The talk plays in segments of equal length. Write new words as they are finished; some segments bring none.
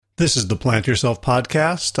This is the Plant Yourself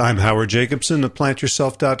Podcast. I'm Howard Jacobson of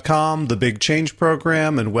PlantYourself.com, the Big Change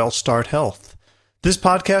Program, and WellStart Health. This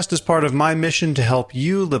podcast is part of my mission to help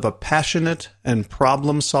you live a passionate and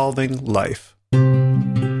problem-solving life.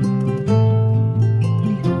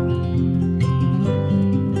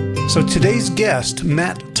 So today's guest,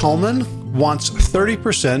 Matt Tolman, wants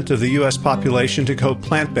 30% of the U.S. population to go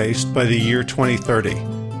plant-based by the year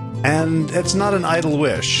 2030. And it's not an idle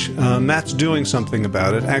wish. Matt's doing something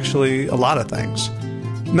about it, actually a lot of things.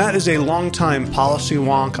 Matt is a longtime policy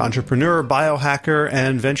wonk, entrepreneur, biohacker,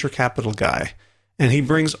 and venture capital guy. And he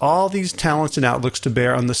brings all these talents and outlooks to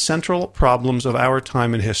bear on the central problems of our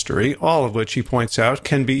time in history, all of which, he points out,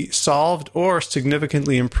 can be solved or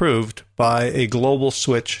significantly improved by a global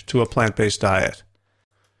switch to a plant-based diet.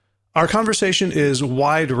 Our conversation is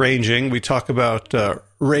wide-ranging. We talk about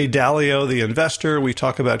Ray Dalio, the investor. We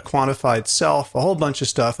talk about quantified self, a whole bunch of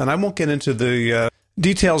stuff. And I won't get into the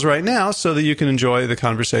details right now so that you can enjoy the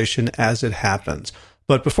conversation as it happens.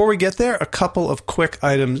 But before we get there, a couple of quick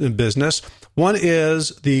items in business. One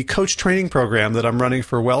is the coach training program that I'm running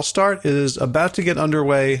for WellStart is about to get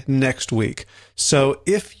underway next week. So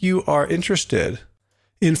if you are interested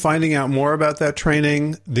in finding out more about that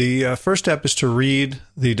training, the first step is to read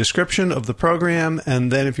the description of the program,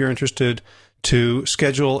 and then if you're interested, to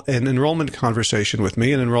schedule an enrollment conversation with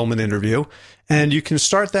me, an enrollment interview. And you can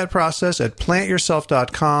start that process at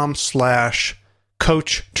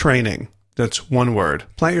plantyourself.com/coach training. That's one word.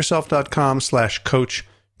 plantyourself.com/coach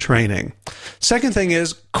training. Second thing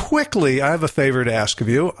is, quickly, I have a favor to ask of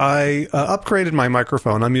you. I upgraded my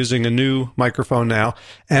microphone. I'm using a new microphone now,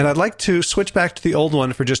 and I'd like to switch back to the old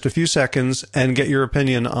one for just a few seconds and get your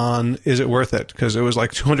opinion on, is it worth it? Because it was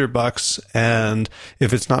like $200, and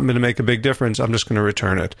if it's not going to make a big difference, I'm just going to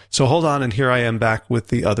return it. So hold on, and here I am back with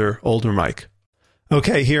the other older mic.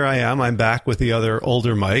 Okay, here I am. I'm back with the other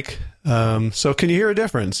older mic. So can you hear a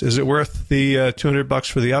difference? Is it worth the $200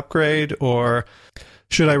 for the upgrade, or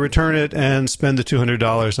should I return it and spend the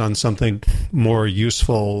 $200 on something more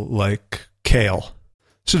useful like kale?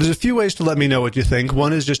 So there's a few ways to let me know what you think.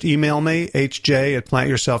 One is just email me,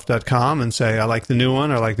 hj@plantyourself.com, and say, I like the new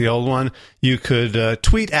one, I like the old one. You could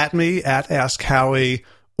tweet at me, @AskHowie,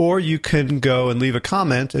 or you can go and leave a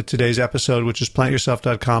comment at today's episode, which is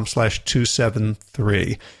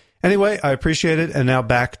plantyourself.com/273. Anyway, I appreciate it. And now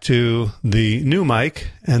back to the new mic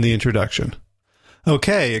and the introduction.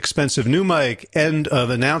 Okay, expensive new mic, end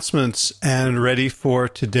of announcements, and ready for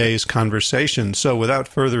today's conversation. So without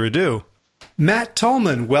further ado, Matt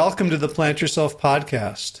Tolman, welcome to the Plant Yourself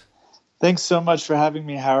Podcast. Thanks so much for having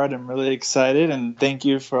me, Howard. I'm really excited, and thank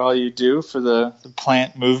you for all you do for the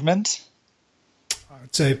plant movement.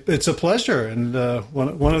 It's a pleasure, and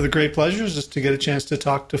one of the great pleasures is to get a chance to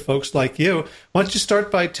talk to folks like you. Why don't you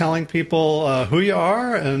start by telling people who you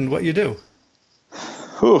are and what you do?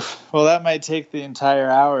 Oof. Well, that might take the entire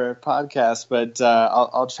hour podcast, but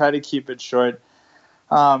I'll try to keep it short.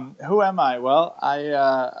 Who am I? Well, I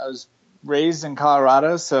was raised in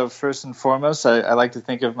Colorado, so first and foremost, I like to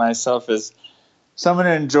think of myself as someone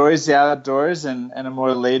who enjoys the outdoors and a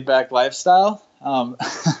more laid-back lifestyle.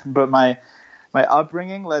 But my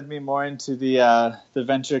upbringing led me more into the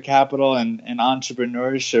venture capital and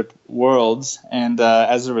entrepreneurship worlds, and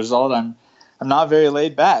as a result, I'm not very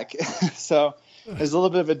laid back. So there's a little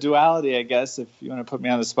bit of a duality, I guess, if you want to put me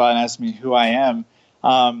on the spot and ask me who I am.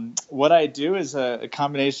 What I do is a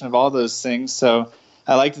combination of all those things. So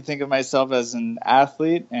I like to think of myself as an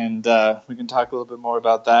athlete, and we can talk a little bit more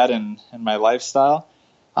about that and my lifestyle.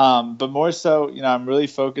 But more so, I'm really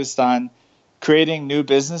focused on creating new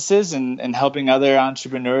businesses and helping other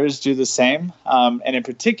entrepreneurs do the same. And in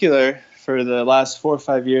particular, for the last 4 or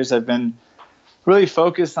 5 years, I've been really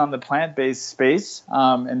focused on the plant-based space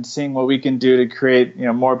and seeing what we can do to create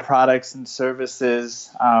more products and services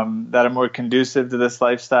that are more conducive to this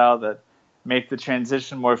lifestyle, that make the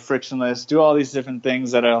transition more frictionless, do all these different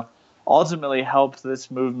things that will ultimately help this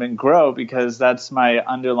movement grow, because that's my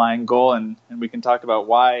underlying goal, and we can talk about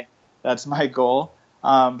why that's my goal.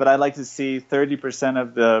 But I'd like to see 30%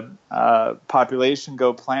 of the population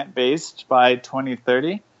go plant-based by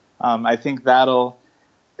 2030. I think that'll,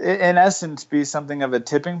 in essence, be something of a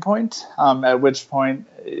tipping point, at which point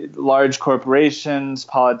large corporations,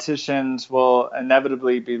 politicians will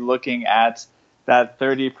inevitably be looking at that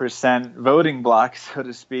 30% voting block, so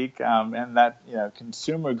to speak, and that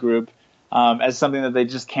consumer group as something that they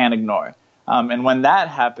just can't ignore. And when that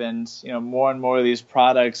happens, more and more of these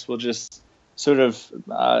products will just sort of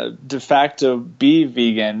de facto be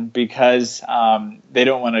vegan because they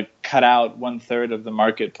don't want to cut out 1/3 of the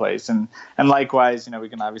marketplace. And likewise, we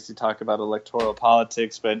can obviously talk about electoral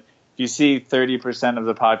politics, but if you see 30% of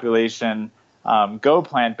the population go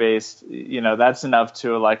plant-based, that's enough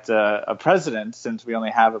to elect a president, since we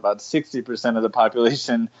only have about 60% of the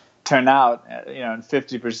population turn out, and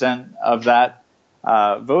 50% of that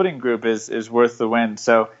voting group is worth the win.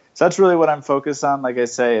 So that's really what I'm focused on. Like I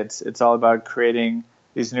say, it's all about creating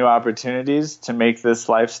these new opportunities to make this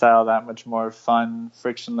lifestyle that much more fun,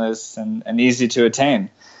 frictionless, and easy to attain.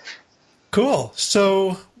 Cool.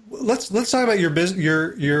 So let's talk about your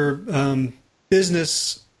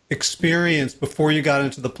business experience before you got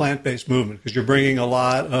into the plant-based movement, because you're bringing a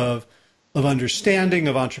lot of understanding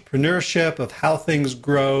of entrepreneurship, of how things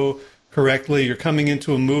grow correctly. You're coming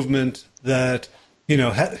into a movement that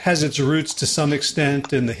has its roots to some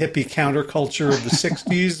extent in the hippie counterculture of the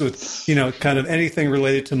 60s with, kind of anything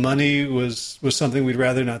related to money was something we'd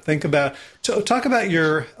rather not think about. So talk about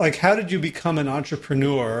how did you become an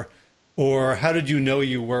entrepreneur, or how did you know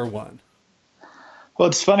you were one? Well,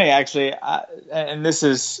 it's funny, actually, and this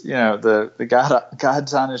is, the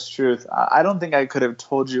God's honest truth. I don't think I could have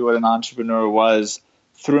told you what an entrepreneur was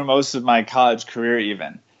through most of my college career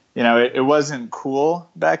even. It wasn't cool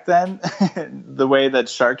back then, the way that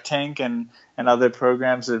Shark Tank and other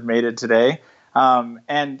programs have made it today.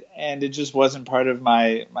 And it just wasn't part of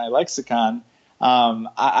my lexicon.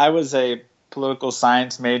 I was a political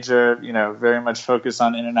science major, very much focused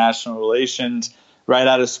on international relations. Right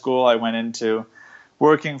out of school, I went into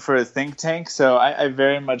working for a think tank. So I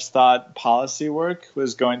very much thought policy work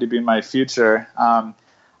was going to be my future.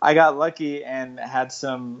 I got lucky and had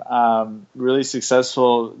some really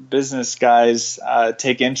successful business guys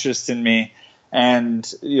take interest in me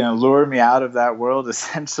and lure me out of that world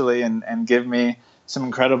essentially and give me some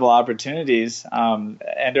incredible opportunities. And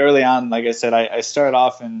early on, like I said, I started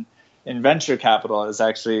off in venture capital. I was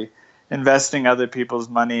actually investing other people's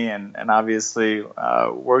money and obviously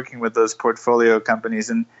working with those portfolio companies.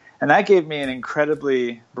 And that gave me an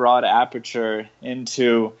incredibly broad aperture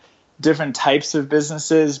into different types of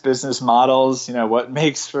businesses, business models, what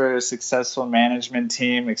makes for a successful management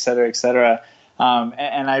team, et cetera, et cetera.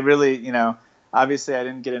 And I really, obviously I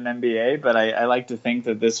didn't get an MBA, but I like to think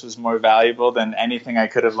that this was more valuable than anything I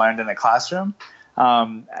could have learned in a classroom.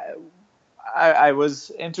 I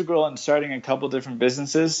was integral in starting a couple different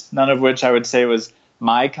businesses, none of which I would say was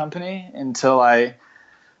my company until I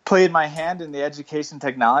played my hand in the education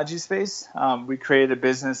technology space. We created a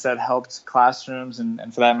business that helped classrooms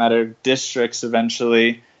and for that matter, districts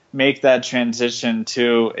eventually make that transition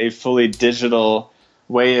to a fully digital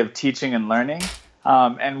way of teaching and learning.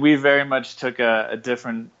 And we very much took a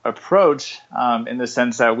different approach in the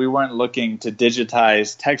sense that we weren't looking to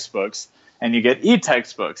digitize textbooks and you get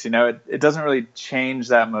e-textbooks. It doesn't really change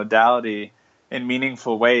that modality in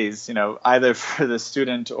meaningful ways, either for the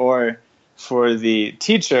student or for the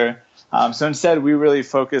teacher. So instead, we really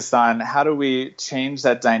focused on how do we change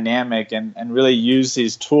that dynamic and really use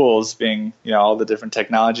these tools, being all the different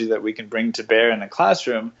technology that we can bring to bear in the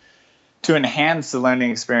classroom, to enhance the learning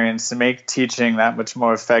experience, to make teaching that much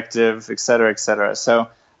more effective, et cetera, et cetera. So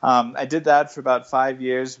I did that for about 5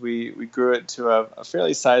 years. We grew it to a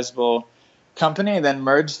fairly sizable company, then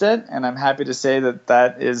merged it, and I'm happy to say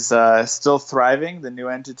that is still thriving. The new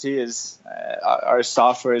entity is our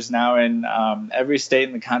software is now in every state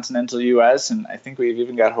in the continental U.S., and I think we've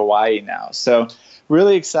even got Hawaii now. So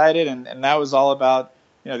really excited, and that was all about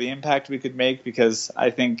the impact we could make, because I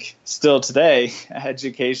think still today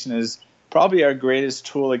education is probably our greatest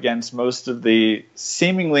tool against most of the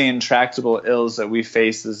seemingly intractable ills that we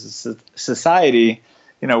face as a society,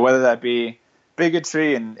 whether that be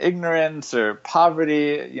bigotry and ignorance or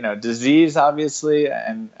poverty, disease, obviously.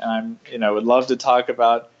 And I'm, would love to talk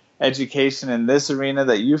about education in this arena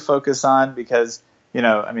that you focus on, because,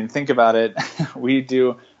 think about it. We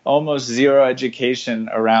do almost zero education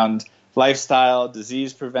around lifestyle,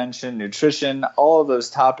 disease prevention, nutrition, all of those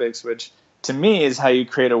topics, which to me is how you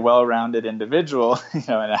create a well-rounded individual, and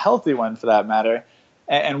a healthy one for that matter.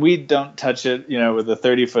 And we don't touch it, with a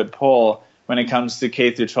 30-foot pole when it comes to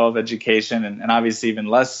K through 12 education, and obviously even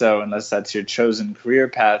less so unless that's your chosen career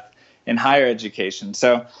path in higher education.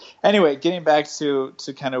 So anyway, getting back to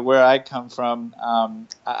kind of where I come from,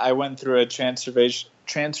 I went through a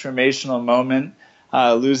transformational moment,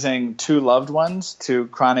 losing 2 loved ones to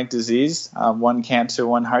chronic disease, one cancer,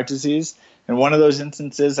 one heart disease. In one of those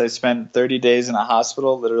instances, I spent 30 days in a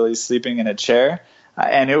hospital, literally sleeping in a chair,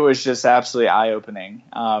 and it was just absolutely eye-opening.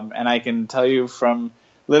 And I can tell you from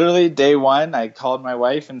literally day one, I called my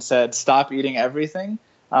wife and said, stop eating everything.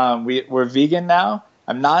 We're vegan now.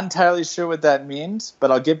 I'm not entirely sure what that means,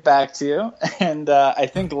 but I'll get back to you. And I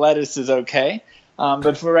think lettuce is okay.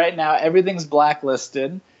 But for right now, everything's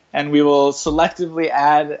blacklisted. and we will selectively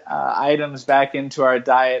add items back into our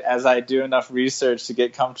diet as I do enough research to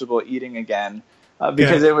get comfortable eating again,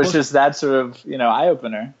 because it was just that sort of eye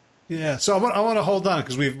opener. Yeah, so I want to hold on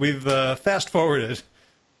because we've fast forwarded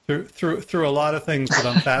through a lot of things that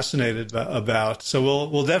I'm fascinated about. So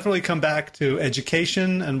we'll definitely come back to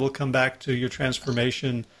education, and we'll come back to your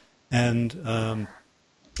transformation and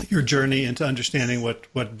your journey into understanding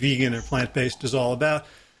what vegan or plant-based is all about.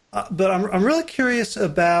 But I'm really curious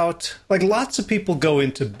about, like, lots of people go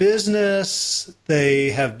into business,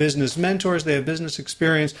 they have business mentors, they have business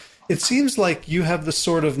experience. It seems like you have the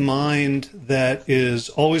sort of mind that is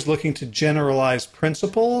always looking to generalize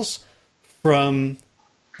principles from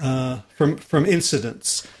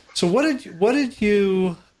incidents. So what did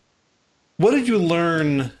you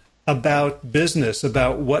learn about business,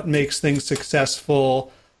 about what makes things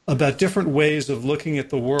successful, about different ways of looking at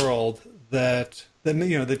the world that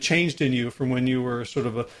changed in you from when you were sort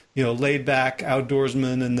of a laid back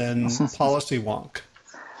outdoorsman and then policy wonk?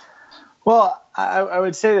 Well, I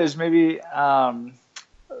would say there's maybe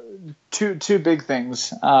two big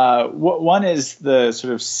things. One is the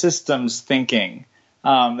sort of systems thinking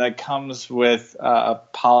that comes with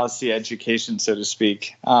policy education, so to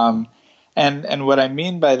speak. And what I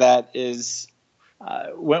mean by that is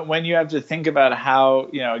when you have to think about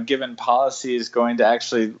how a given policy is going to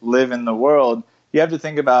actually live in the world, you have to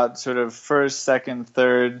think about sort of first, second,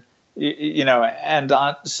 third, and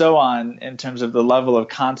so on in terms of the level of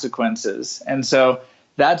consequences. And so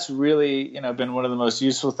that's really been one of the most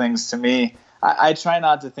useful things to me. I try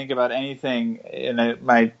not to think about anything in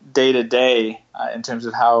my day-to-day in terms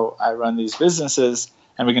of how I run these businesses,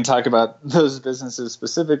 and we can talk about those businesses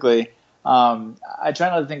specifically. I try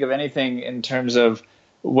not to think of anything in terms of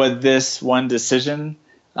what this one decision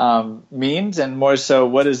means, and more so,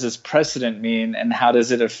 what does this precedent mean, and how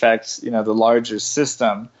does it affect the larger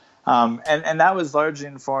system? And that was largely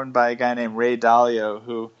informed by a guy named Ray Dalio,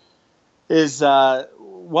 who was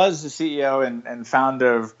the CEO and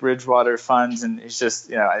founder of Bridgewater Funds, and he's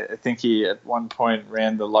just I think he at one point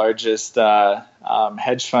ran the largest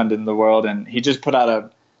hedge fund in the world, and he just put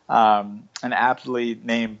out an aptly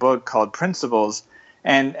named book called Principles,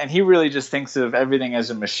 and he really just thinks of everything as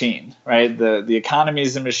a machine, right? The economy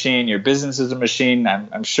is a machine, your business is a machine.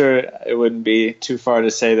 I'm sure it wouldn't be too far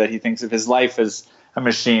to say that he thinks of his life as a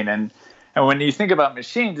machine, and when you think about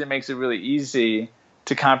machines, it makes it really easy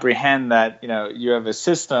to comprehend that you have a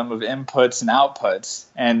system of inputs and outputs,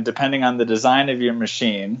 and depending on the design of your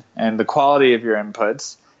machine and the quality of your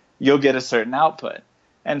inputs, you'll get a certain output.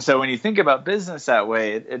 And so when you think about business that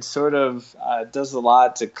way, it sort of does a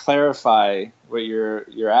lot to clarify what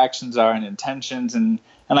your actions are and intentions. And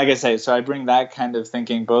like I say, so I bring that kind of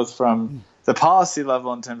thinking both from the policy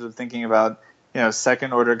level in terms of thinking about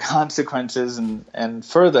second order consequences and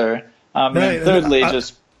further. Right. And thirdly,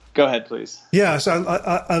 just go ahead, please. Yeah, so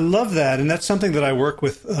I love that. And that's something that I work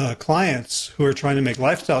with clients who are trying to make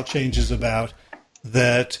lifestyle changes about,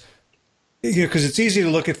 that, because it's easy to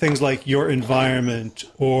look at things like your environment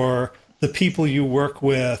or the people you work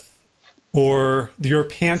with or your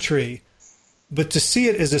pantry, but to see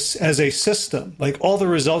it as a system, like all the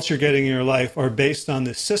results you're getting in your life are based on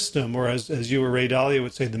this system, or as you or Ray Dalio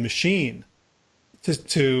would say, the machine,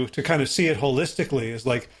 to kind of see it holistically as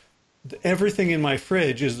like, everything in my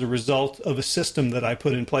fridge is the result of a system that I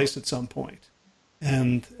put in place at some point.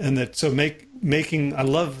 And that, so making, I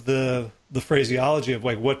love the phraseology of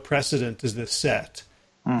like, what precedent does this set?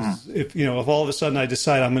 If all of a sudden I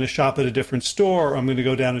decide I'm going to shop at a different store, or I'm going to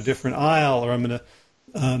go down a different aisle, or I'm going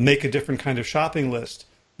to make a different kind of shopping list,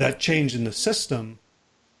 that change in the system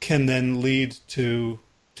can then lead to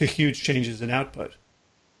huge changes in output.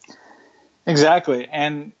 Exactly.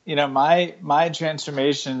 And, my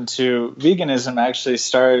transformation to veganism actually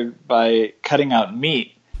started by cutting out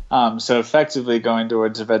meat. So effectively going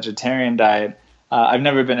towards a vegetarian diet. I've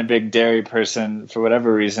never been a big dairy person for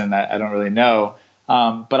whatever reason. I don't really know.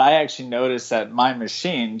 But I actually noticed that my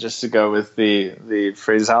machine, just to go with the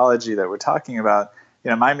phraseology that we're talking about,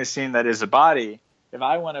 my machine that is a body, if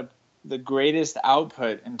I want the greatest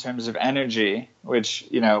output in terms of energy, which,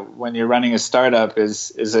 when you're running a startup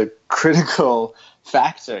is a critical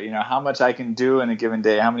factor, how much I can do in a given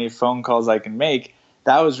day, how many phone calls I can make,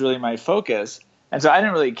 that was really my focus. And so I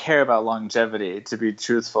didn't really care about longevity, to be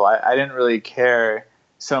truthful. I didn't really care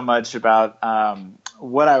so much about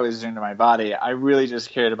what I was doing to my body. I really just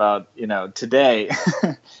cared about, today.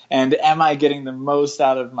 And am I getting the most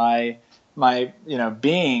out of my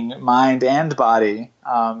being, mind and body,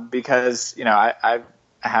 because, I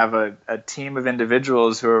have a team of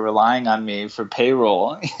individuals who are relying on me for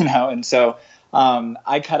payroll, and so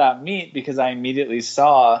I cut out meat because I immediately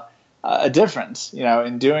saw a difference,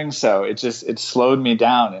 in doing so. It slowed me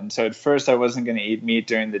down. And so at first I wasn't going to eat meat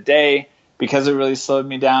during the day because it really slowed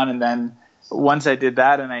me down. And then once I did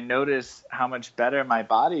that and I noticed how much better my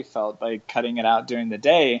body felt by cutting it out during the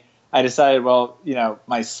day, I decided, well,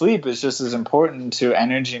 my sleep is just as important to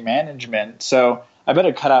energy management. So I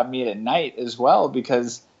better cut out meat at night as well,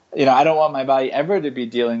 because, I don't want my body ever to be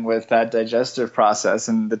dealing with that digestive process.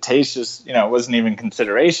 And the taste just, wasn't even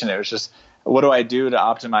consideration. It was just, what do I do to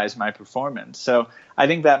optimize my performance? So I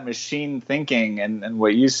think that machine thinking and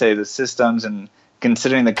what you say, the systems and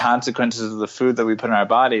considering the consequences of the food that we put in our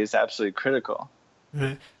body is absolutely critical.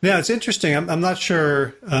 Right. Now, it's interesting. I'm not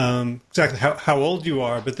sure exactly how old you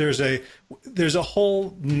are, but there's a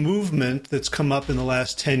whole movement that's come up in the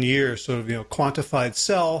last 10 years, sort of, quantified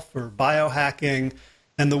self or biohacking.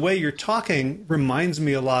 And the way you're talking reminds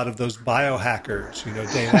me a lot of those biohackers,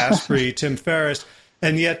 Dave Asprey, Tim Ferriss.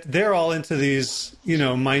 And yet they're all into these,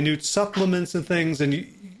 minute supplements and things. And,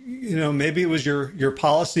 maybe it was your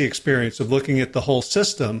policy experience of looking at the whole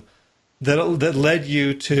system that led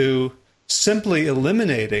you to simply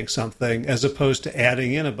eliminating something as opposed to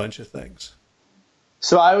adding in a bunch of things.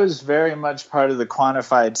 So I was very much part of the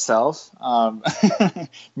quantified self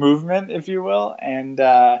movement, if you will. And,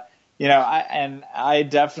 I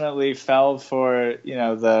definitely fell for,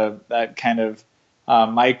 that kind of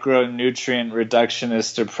micronutrient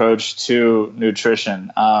reductionist approach to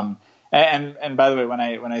nutrition. And by the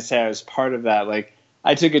way, when I say I was part of that, like,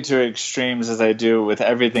 I took it to extremes, as I do with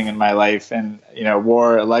everything in my life, and,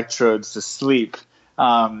 wore electrodes to sleep,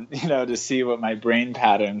 to see what my brain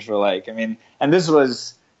patterns were like. I mean, and this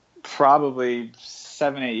was probably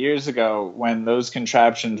 7-8 years ago when those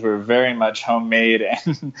contraptions were very much homemade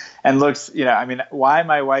and looks, why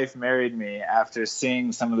my wife married me after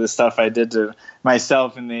seeing some of the stuff I did to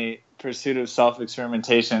myself in the pursuit of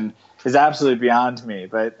self-experimentation is absolutely beyond me.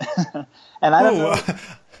 But, and I don't know.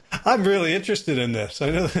 I'm really interested in this. I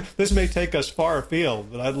know this may take us far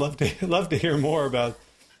afield, but I'd love to hear more about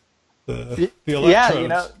the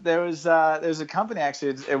electrodes. Yeah, there's a company,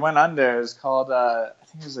 actually, it went under. It was called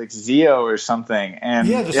I think it was like Zeo or something. And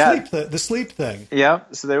the sleep thing. Yeah,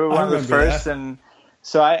 so they were one of the first, and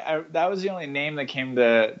so I that was the only name that came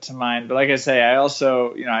to mind. But like I say, I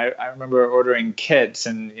also I remember ordering kits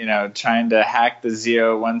and trying to hack the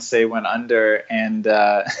Zeo once they went under, and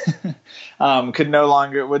would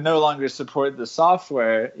no longer support the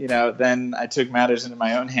software. Then I took matters into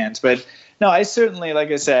my own hands. But no, I certainly, like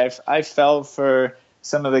I say, I fell for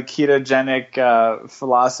some of the ketogenic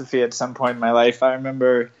philosophy at some point in my life. I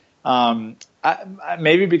remember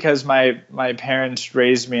maybe because my parents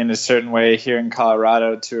raised me in a certain way here in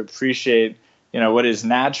Colorado to appreciate, what is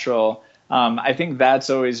natural. I think that's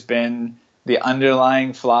always been the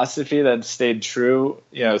underlying philosophy that stayed true,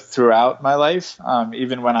 throughout my life,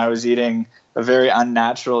 even when I was eating a very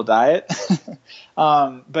unnatural diet.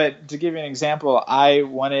 But to give you an example, I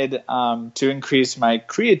wanted to increase my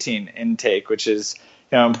creatine intake, which is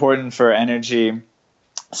important for energy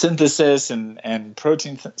synthesis and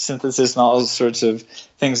protein synthesis and all sorts of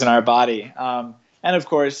things in our body. And of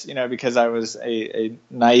course, because I was a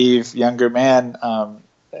naive younger man,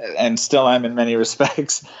 and still am in many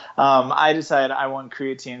respects, I decided I want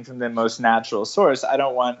creatine from the most natural source. I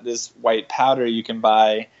don't want this white powder you can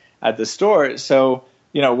buy at the store. So,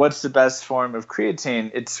 what's the best form of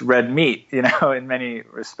creatine? It's red meat, in many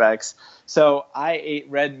respects. So I ate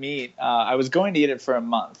red meat. I was going to eat it for a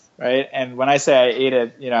month, right? And when I say I ate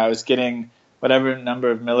it, I was getting whatever number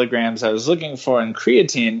of milligrams I was looking for in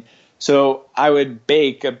creatine. So I would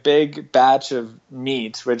bake a big batch of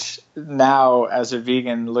meat, which now, as a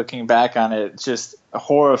vegan, looking back on it, just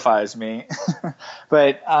horrifies me.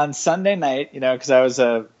 But on Sunday night, because I was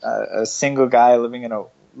a single guy living in a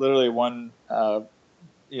literally one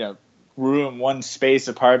room, one space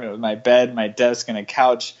apartment with my bed, my desk, and a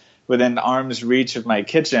couch within arm's reach of my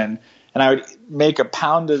kitchen. And I would make a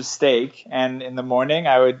pound of steak, and in the morning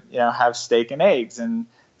I would, have steak and eggs. And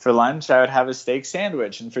for lunch, I would have a steak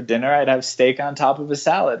sandwich. And for dinner, I'd have steak on top of a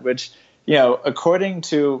salad, which, according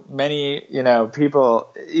to many,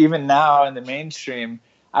 people, even now in the mainstream,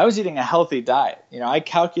 I was eating a healthy diet. I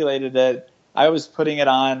calculated that I was putting it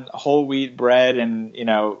on whole wheat bread and,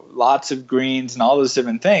 lots of greens and all those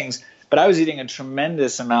different things. But I was eating a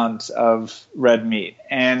tremendous amount of red meat.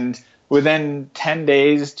 And within 10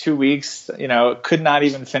 days, 2 weeks, could not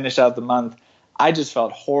even finish out the month, I just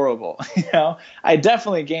felt horrible. I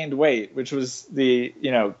definitely gained weight, which was the,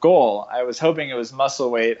 goal. I was hoping it was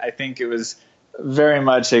muscle weight. I think it was very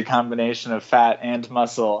much a combination of fat and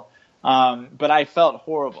muscle. But I felt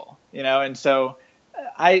horrible, and so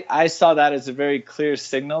I saw that as a very clear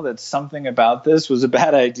signal that something about this was a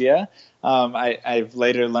bad idea. I've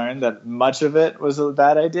later learned that much of it was a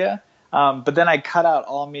bad idea. But then I cut out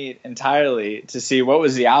all meat entirely to see what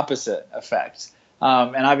was the opposite effect.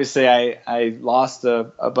 And obviously I lost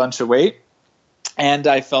a bunch of weight and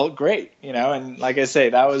I felt great, and like I say,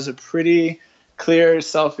 that was a pretty clear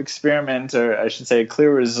self-experiment, or I should say a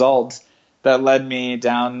clear result that led me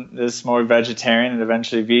down this more vegetarian and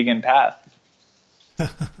eventually vegan path.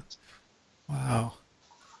 Wow.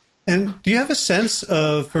 And do you have a sense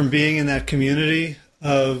of, from being in that community,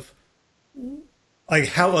 of like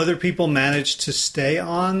how other people manage to stay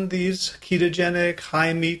on these ketogenic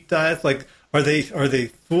high meat diets? Like, are they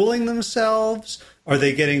fooling themselves? Are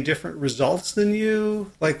they getting different results than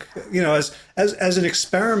you? Like, as an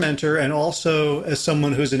experimenter and also as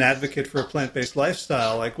someone who's an advocate for a plant-based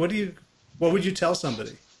lifestyle, like what would you tell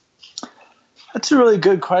somebody? That's a really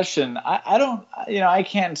good question. I don't, I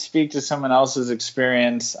can't speak to someone else's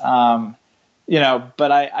experience, but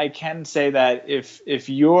I can say that if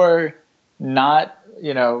you're not,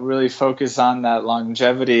 really focused on that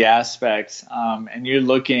longevity aspect, and you're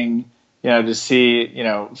looking, to see,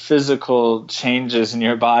 physical changes in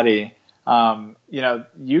your body,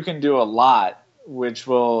 you can do a lot, which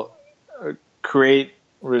will create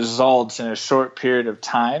results in a short period of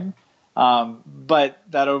time. But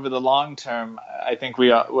that over the long term, I think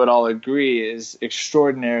we would all agree is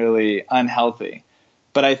extraordinarily unhealthy.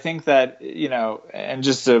 But I think that, and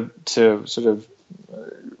just to sort of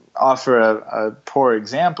offer a poor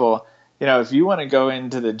example, if you want to go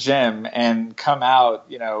into the gym and come out,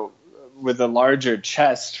 with a larger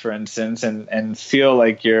chest, for instance, and feel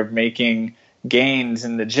like you're making gains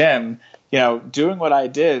in the gym, doing what I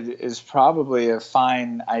did is probably a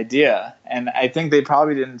fine idea. And I think they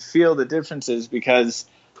probably didn't feel the differences because,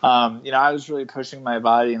 I was really pushing my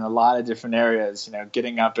body in a lot of different areas,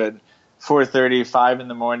 getting up at 4:30, 5 in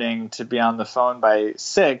the morning to be on the phone by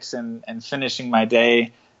 6 and finishing my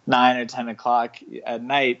day 9 or 10 o'clock at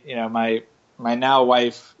night. My now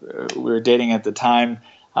wife, we were dating at the time,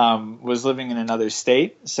 was living in another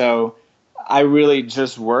state. So I really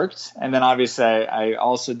just worked. And then obviously I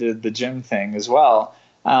also did the gym thing as well.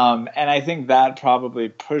 And I think that probably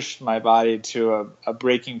pushed my body to a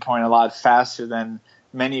breaking point a lot faster than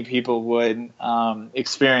many people would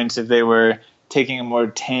experience if they were taking a more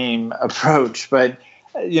tame approach. But,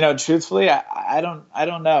 truthfully, I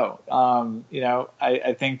don't know.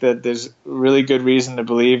 I think that there's really good reason to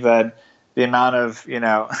believe that the amount of,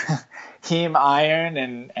 heme iron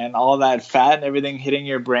and all that fat and everything hitting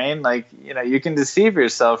your brain, like, you can deceive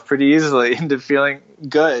yourself pretty easily into feeling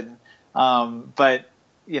good. But,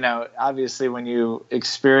 obviously when you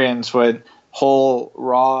experience what whole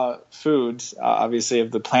raw foods, obviously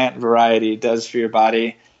of the plant variety, does for your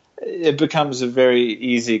body, it becomes a very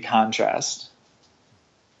easy contrast.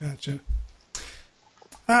 Gotcha.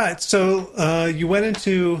 All right. So you went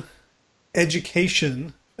into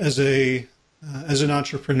education as an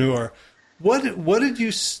entrepreneur. What did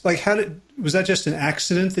you like? Was that just an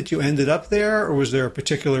accident that you ended up there, or was there a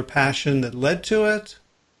particular passion that led to it?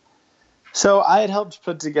 So I had helped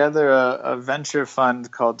put together a venture fund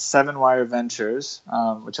called Seven Wire Ventures,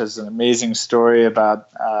 which has an amazing story about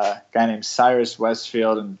a guy named Cyrus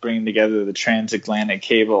Westfield and bringing together the transatlantic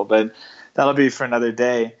cable. But that'll be for another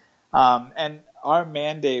day. And our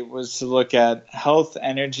mandate was to look at health,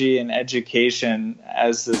 energy, and education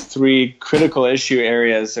as the three critical issue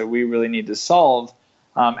areas that we really need to solve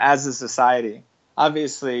as a society.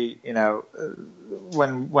 Obviously,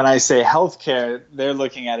 when I say healthcare, they're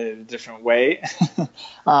looking at it a different way.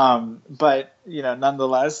 But,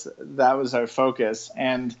 nonetheless, that was our focus.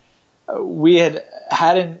 And we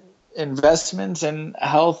had investments in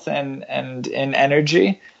health and in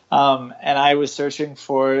energy. And I was searching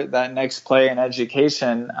for that next play in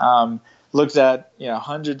education, looked at,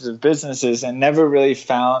 hundreds of businesses and never really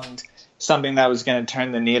found something that was going to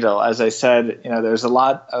turn the needle. As I said, there's a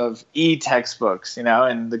lot of e-textbooks,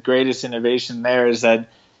 and the greatest innovation there is that,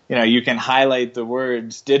 you can highlight the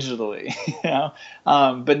words digitally,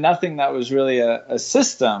 but nothing that was really a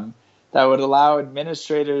system that would allow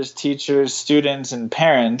administrators, teachers, students, and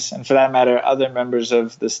parents, and for that matter, other members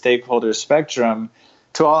of the stakeholder spectrum,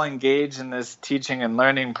 to all engage in this teaching and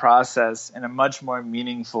learning process in a much more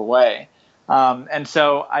meaningful way. And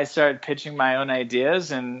so I started pitching my own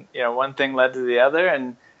ideas, and one thing led to the other,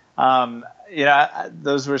 and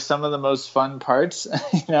those were some of the most fun parts,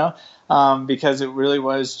 because it really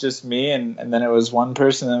was just me, and then it was one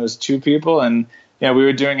person, then it was two people, and we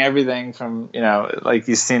were doing everything from like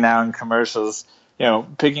you see now in commercials,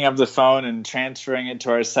 picking up the phone and transferring it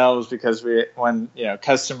to ourselves because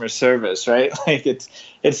customer service, right? Like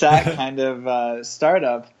it's that kind of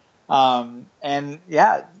startup. And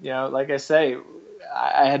yeah, like I say,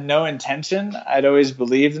 I had no intention. I'd always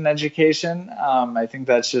believed in education. I think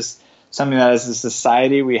that's just something that as a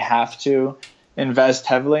society we have to invest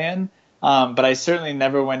heavily in. But I certainly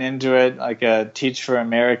never went into it like a Teach for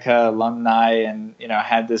America alumni and,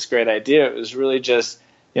 had this great idea. It was really just,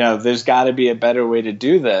 there's got to be a better way to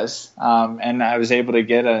do this. And I was able to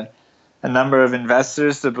get a number of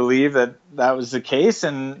investors to believe that that was the case.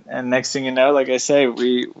 And next thing you know, like I say,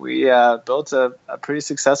 we built a pretty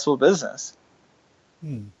successful business.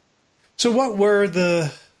 So what were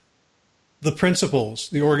the principles,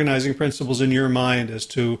 the organizing principles in your mind as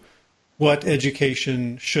to what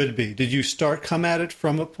education should be? Did you come at it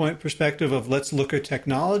from a perspective of let's look at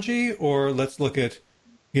technology or let's look at,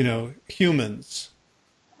 humans?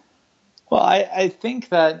 Well, I think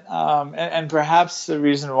that, and perhaps the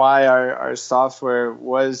reason why our software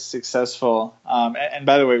was successful, and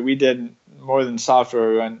by the way, we did more than software.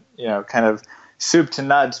 We went, kind of soup to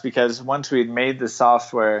nuts, because once we'd made the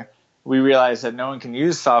software, we realized that no one can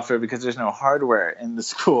use software because there's no hardware in the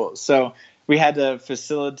school. So we had to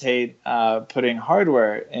facilitate putting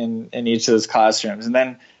hardware in each of those classrooms. And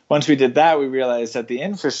then once we did that, we realized that the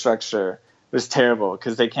infrastructure was terrible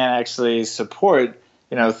because they can't actually support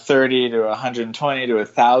 30 to 120 to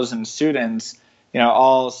 1,000 students,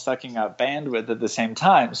 all sucking up bandwidth at the same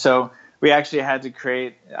time. So we actually had to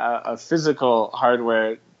create a physical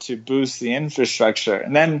hardware to boost the infrastructure.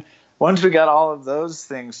 And then once we got all of those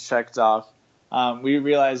things checked off, we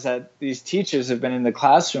realized that these teachers have been in the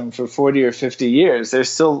classroom for 40 or 50 years. They're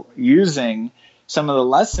still using some of the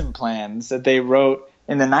lesson plans that they wrote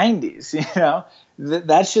in the 90s.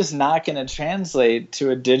 That's just not going to translate to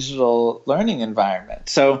a digital learning environment.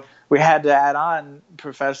 So we had to add on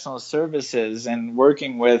professional services and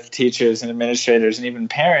working with teachers and administrators and even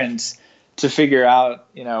parents to figure out,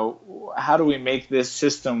 how do we make this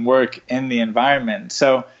system work in the environment?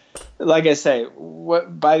 So like I say,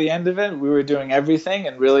 by the end of it, we were doing everything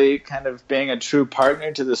and really kind of being a true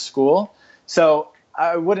partner to the school. So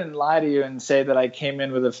I wouldn't lie to you and say that I came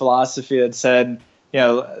in with a philosophy that said,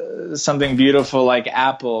 something beautiful like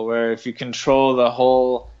Apple, where if you control the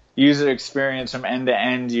whole user experience from end to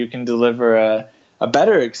end, you can deliver a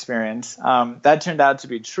better experience. That turned out to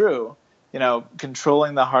be true.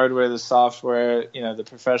 Controlling the hardware, the software, the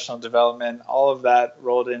professional development, all of that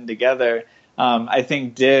rolled in together, I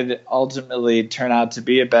think did ultimately turn out to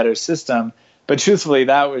be a better system. But truthfully,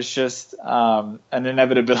 that was just an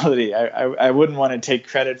inevitability. I wouldn't want to take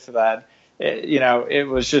credit for that. It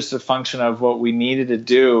was just a function of what we needed to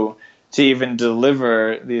do to even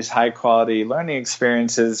deliver these high quality learning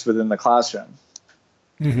experiences within the classroom.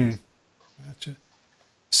 Mm-hmm. Gotcha.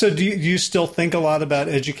 So do you still think a lot about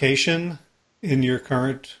education in your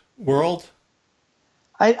current world?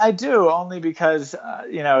 I do, only because,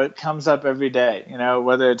 it comes up every day,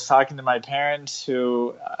 whether it's talking to my parents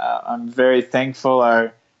who I'm very thankful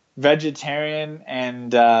are vegetarian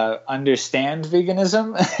and understand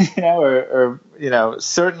veganism, or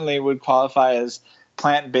certainly would qualify as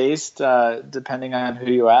plant-based, depending on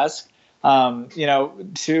who you ask,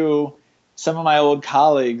 to some of my old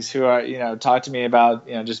colleagues who are, talk to me about,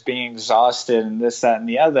 just being exhausted and this, that, and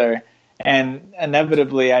the other. And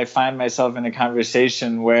inevitably, I find myself in a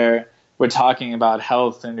conversation where we're talking about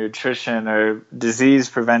health or nutrition or disease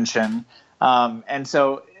prevention. And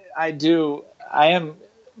so I am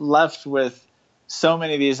left with so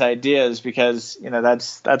many of these ideas because,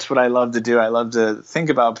 that's what I love to do. I love to think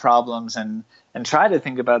about problems and try to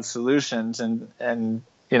think about solutions. And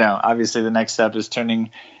obviously the next step is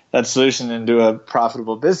turning that solution into a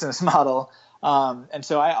profitable business model. And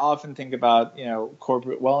so I often think about,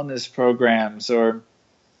 corporate wellness programs or,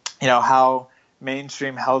 how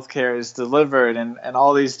mainstream healthcare is delivered and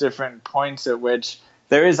all these different points at which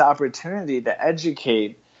there is opportunity to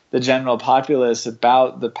educate the general populace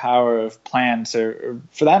about the power of plants or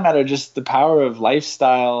for that matter, just the power of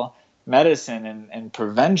lifestyle medicine and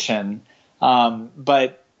prevention.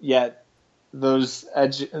 But yet those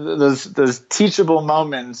teachable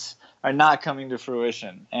moments are not coming to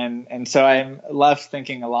fruition. And so I'm left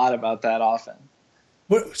thinking a lot about that often.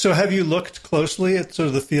 So have you looked closely at sort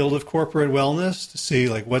of the field of corporate wellness to see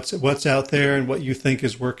like what's out there and what you think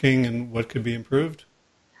is working and what could be improved?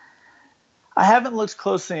 I haven't looked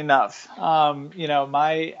closely enough. One of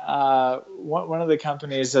the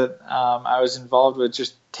companies that I was involved with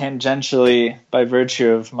just tangentially by virtue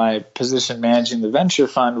of my position managing the venture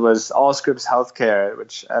fund was Allscripts Healthcare,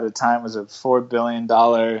 which at a time was a $4 billion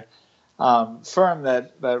firm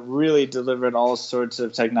that really delivered all sorts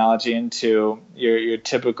of technology into your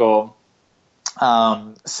typical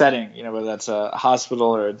setting, whether that's a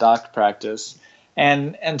hospital or a doc practice.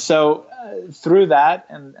 And so through that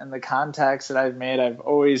and the contacts that I've made, I've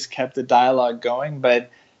always kept the dialogue going.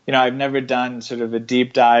 But, I've never done sort of a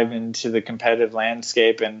deep dive into the competitive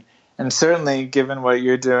landscape. And certainly given what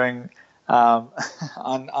you're doing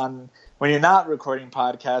on when you're not recording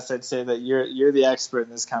podcasts, I'd say that you're the expert in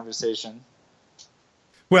this conversation.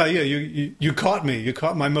 Well, yeah, you caught me. You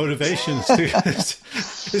caught my motivations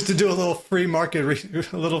is to do a little free market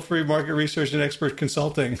research and expert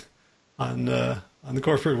consulting on the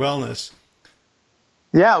corporate wellness.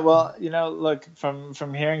 Yeah, well, look,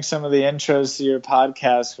 from hearing some of the intros to your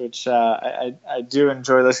podcast, which I do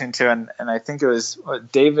enjoy listening to, and I think it was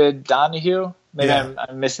David Donahue. Maybe yeah.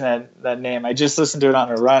 I'm missing that name. I just listened to it on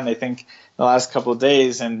a run, I think, the last couple of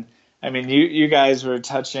days, and I mean, you guys were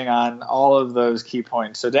touching on all of those key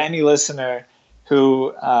points. So to any listener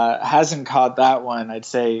who hasn't caught that one, I'd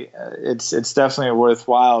say it's definitely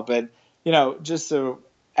worthwhile. But, just to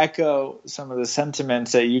echo some of the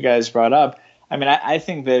sentiments that you guys brought up, I mean, I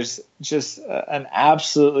think there's just an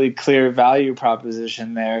absolutely clear value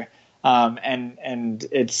proposition there. And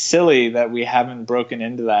it's silly that we haven't broken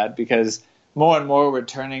into that, because more and more we're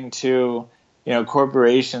turning to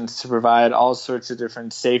corporations to provide all sorts of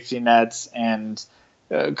different safety nets and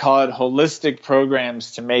call it holistic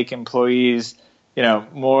programs to make employees,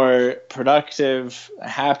 more productive,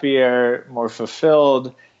 happier, more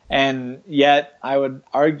fulfilled. And yet I would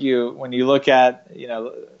argue, when you look at,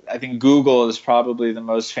 I think Google is probably the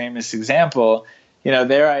most famous example,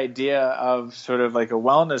 their idea of sort of like a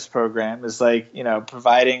wellness program is like,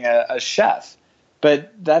 providing a chef.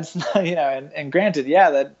 But that's not, and granted,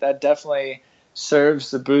 yeah, that definitely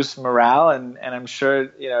serves to boost morale, and I'm sure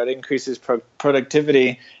it increases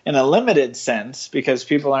productivity in a limited sense, because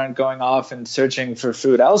people aren't going off and searching for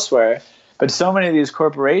food elsewhere. But so many of these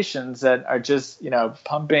corporations that are just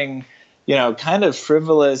pumping kind of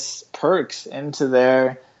frivolous perks into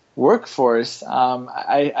their workforce,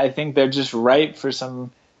 I think they're just ripe for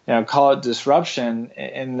some call it disruption,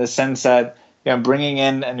 in the sense that bringing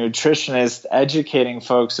in a nutritionist, educating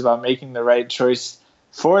folks about making the right choice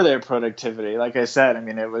for their productivity. Like I said, I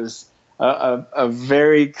mean, it was a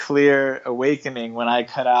very clear awakening when I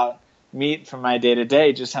cut out meat from my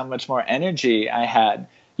day-to-day, just how much more energy I had.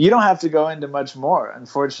 You don't have to go into much more,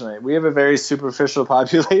 unfortunately. We have a very superficial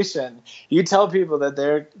population. You tell people that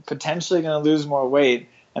they're potentially going to lose more weight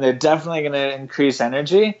and they're definitely going to increase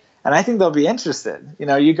energy, and I think they'll be interested.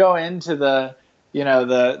 You go into the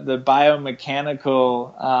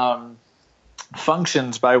biomechanical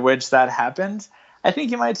functions by which that happens, I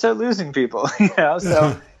think you might start losing people,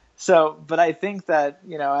 So, but I think that,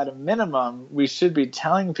 at a minimum, we should be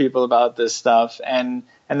telling people about this stuff. And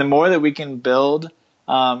the more that we can build,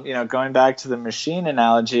 going back to the machine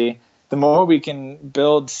analogy, the more we can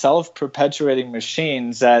build self-perpetuating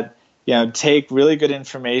machines that, take really good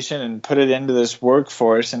information and put it into this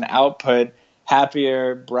workforce and output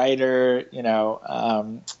happier, brighter,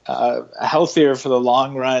 healthier for the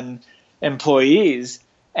long run employees.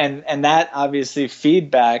 And that obviously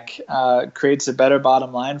feedback creates a better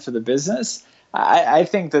bottom line for the business. I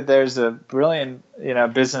think that there's a brilliant,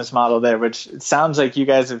 business model there, which it sounds like you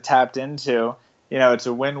guys have tapped into. It's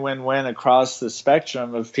a win-win-win across the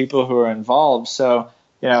spectrum of people who are involved. So,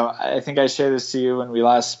 I think I shared this to you when we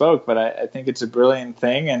last spoke, but I think it's a brilliant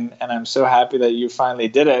thing. And I'm so happy that you finally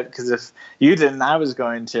did it, because if you didn't, I was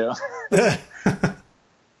going to.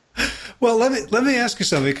 Well, let me ask you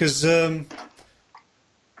something, because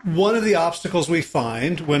one of the obstacles we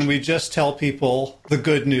find when we just tell people the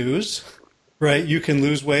good news, right? You can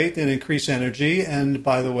lose weight and increase energy, and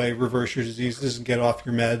by the way, reverse your diseases and get off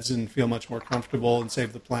your meds and feel much more comfortable and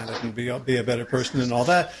save the planet and be a better person and all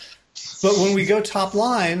that. But when we go top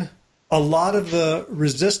line, a lot of the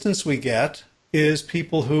resistance we get is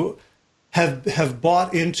people who have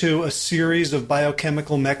bought into a series of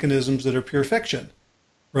biochemical mechanisms that are pure fiction,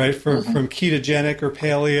 right? From ketogenic or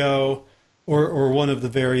paleo or one of the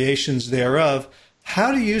variations thereof.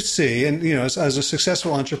 How do you see, and as a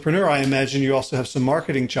successful entrepreneur, I imagine you also have some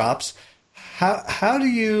marketing chops. How do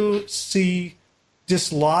you see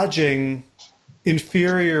dislodging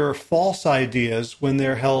inferior or false ideas when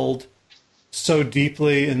they're held so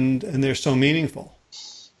deeply and they're so meaningful?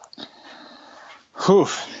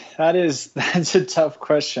 That's a tough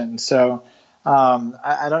question. So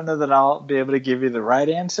I don't know that I'll be able to give you the right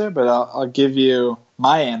answer, but I'll give you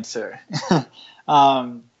my answer.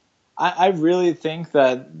 I really think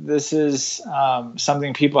that this is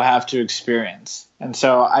something people have to experience. And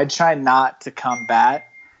so I try not to combat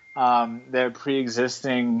their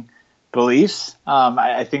pre-existing beliefs.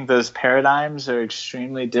 I think those paradigms are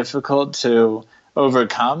extremely difficult to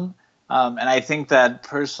overcome. And I think that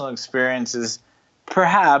personal experience is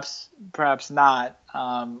perhaps not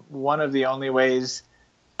one of the only ways,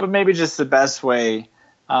 but maybe just the best way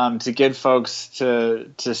to get folks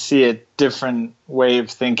to see a different way of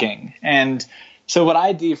thinking. And so what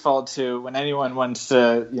I default to when anyone wants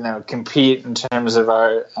to, compete in terms of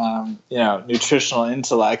our, nutritional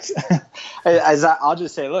intellect, I'll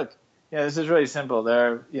just say, look, this is really simple.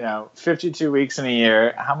 There are, 52 weeks in a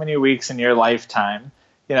year. How many weeks in your lifetime?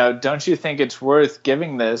 Don't you think it's worth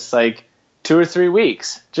giving this like 2 or 3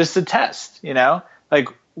 weeks just to test? Like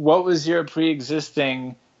what was your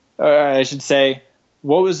pre-existing, or I should say,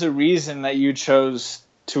 what was the reason that you chose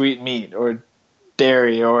to eat meat or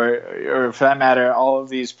dairy or for that matter, all of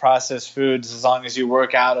these processed foods, as long as you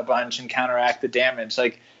work out a bunch and counteract the damage?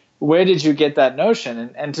 Like, where did you get that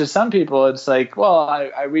notion? And to some people, it's like, well,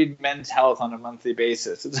 I read Men's Health on a monthly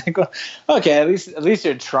basis. It's like, well, okay, at least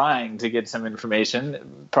you're trying to get some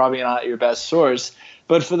information. Probably not your best source,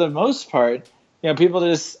 but for the most part, people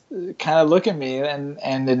just kind of look at me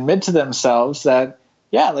and admit to themselves that,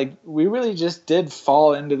 yeah, like we really just did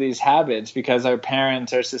fall into these habits because our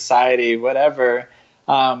parents, our society, whatever,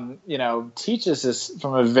 teaches us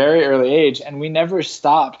from a very early age, and we never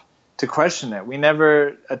stop to question it. We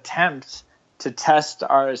never attempt to test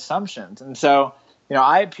our assumptions. And so,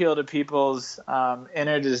 I appeal to people's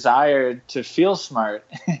inner desire to feel smart.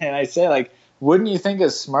 And I say, like, wouldn't you think a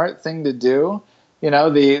smart thing to do?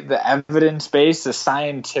 The evidence-based, the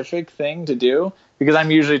scientific thing to do? Because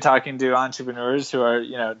I'm usually talking to entrepreneurs who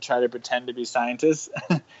are, try to pretend to be scientists.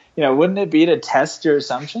 Wouldn't it be to test your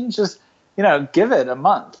assumptions? Just, give it a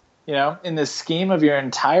month. In the scheme of your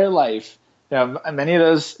entire life, many of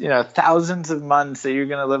those, thousands of months that you're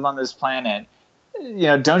going to live on this planet,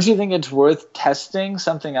 don't you think it's worth testing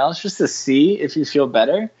something else just to see if you feel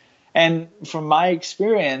better? And from my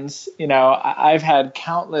experience, I've had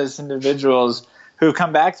countless individuals who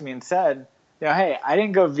come back to me and said, hey, I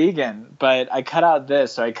didn't go vegan, but I cut out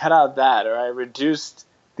this, or I cut out that, or I reduced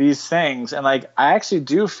these things, and like I actually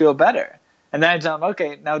do feel better. And then I tell them,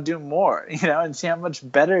 okay, now do more, and see how much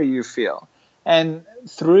better you feel. And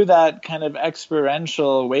through that kind of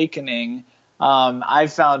experiential awakening, I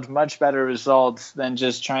found much better results than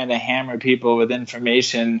just trying to hammer people with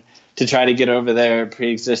information to try to get over their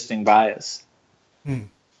pre-existing bias.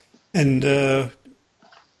 And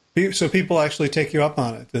so people actually take you up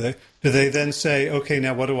on it. Do they then say, okay,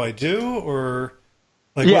 now what do I do? Or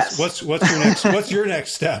like, yes. what's your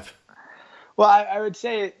next step? Well, I would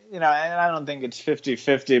say, and I don't think it's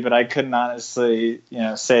 50-50, but I couldn't honestly,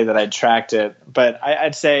 say that I tracked it. But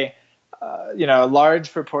I'd say, a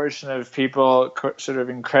large proportion of people sort of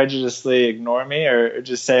incredulously ignore me or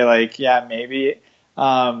just say like, yeah, maybe.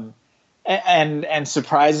 And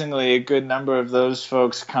surprisingly, a good number of those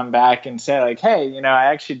folks come back and say like, hey, I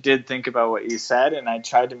actually did think about what you said and I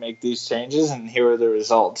tried to make these changes and here are the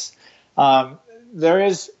results. There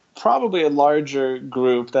is probably a larger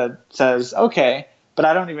group that says, okay, but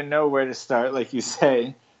I don't even know where to start, like you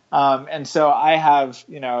say. And so I have,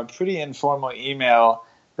 a pretty informal email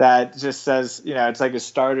that just says, it's like a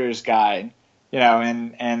starter's guide,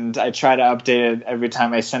 and I try to update it every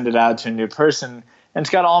time I send it out to a new person. And it's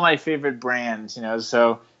got all my favorite brands,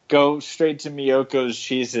 so go straight to Miyoko's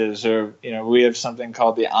cheeses, or, we have something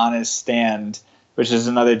called the Honest Stand, which is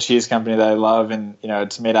another cheese company that I love. And,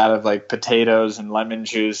 it's made out of like potatoes and lemon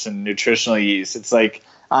juice and nutritional yeast. It's like,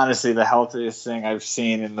 honestly, the healthiest thing I've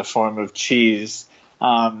seen in the form of cheese.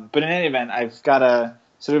 But in any event, I've got a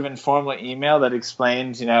sort of informal email that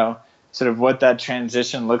explains, sort of what that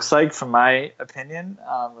transition looks like from my opinion,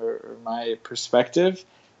 or my perspective.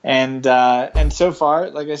 And so far,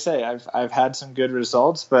 like I say, I've had some good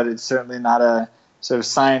results, but it's certainly not a sort of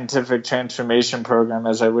scientific transformation program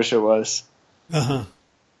as I wish it was. Uh-huh.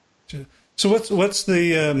 So what's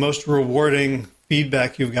the most rewarding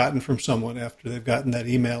feedback you've gotten from someone after they've gotten that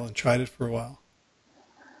email and tried it for a while?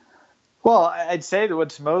 Well, I'd say that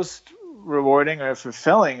what's most rewarding or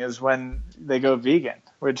fulfilling is when they go vegan,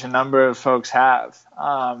 which a number of folks have.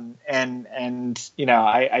 And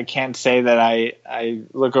I can't say that I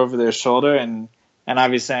look over their shoulder, and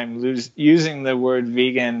obviously I'm using the word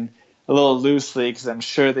vegan a little loosely because I'm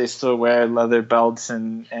sure they still wear leather belts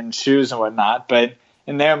and shoes and whatnot. But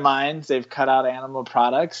in their minds, they've cut out animal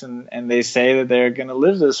products and they say that they're going to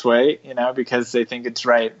live this way, because they think it's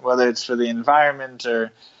right, whether it's for the environment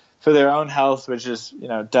or for their own health, which is,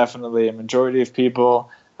 definitely a majority of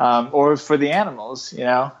people, or for the animals,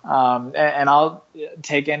 and I'll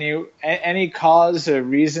take any cause or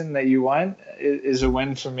reason that you want is a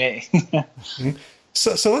win for me.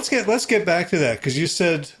 So let's get back to that, because you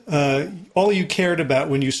said all you cared about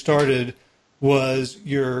when you started was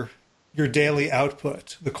your daily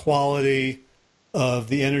output, the quality of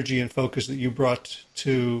the energy and focus that you brought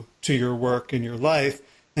to your work and your life,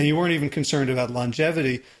 and you weren't even concerned about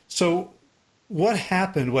longevity. So what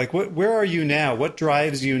happened? Like, where are you now? What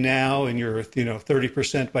drives you now in your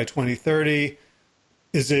 30% by 2030?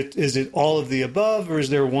 Is it all of the above, or is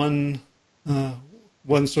there one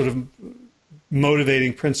sort of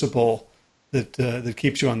motivating principle that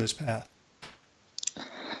keeps you on this path?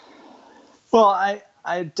 Well,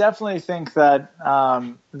 I definitely think that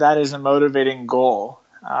that is a motivating goal,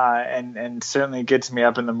 and certainly gets me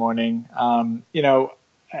up in the morning.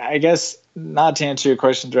 I guess, not to answer your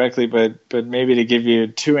question directly, but maybe to give you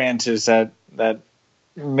two answers that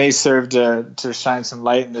may serve to shine some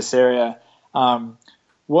light in this area.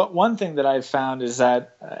 One thing that I've found is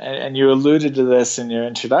that, and you alluded to this in your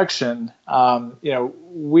introduction,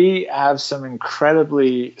 we have some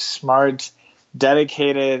incredibly smart,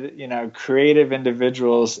 dedicated, creative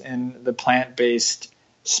individuals in the plant-based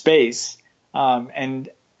space, and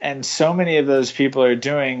so many of those people are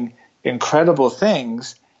doing incredible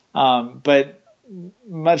things, but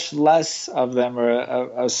much less of them,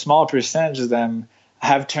 or a small percentage of them,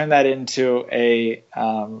 have turned that into a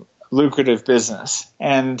lucrative business.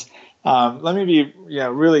 And let me be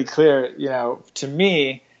really clear. To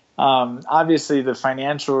me, obviously the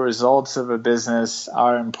financial results of a business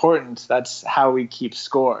are important. That's how we keep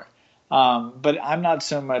score. But I'm not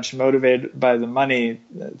so much motivated by the money,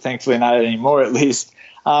 thankfully not anymore, at least.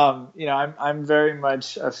 I'm very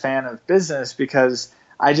much a fan of business, because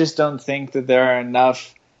I just don't think that there are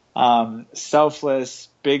enough selfless,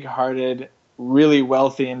 big-hearted, really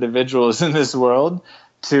wealthy individuals in this world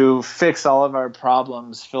to fix all of our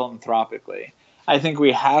problems philanthropically. I think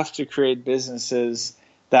we have to create businesses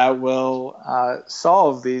that will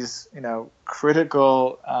solve these,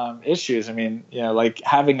 critical issues. I mean, like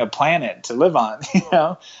having a planet to live on.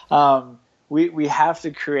 We have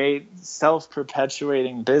to create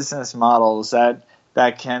self-perpetuating business models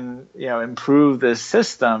that can, improve this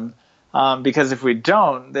system. Because if we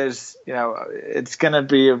don't, there's, it's going to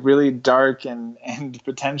be a really dark and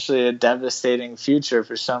potentially a devastating future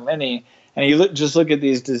for so many. And you just look at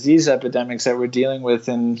these disease epidemics that we're dealing with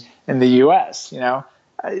in the U.S.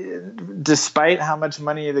 Despite how much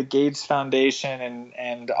money the Gates Foundation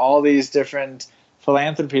and all these different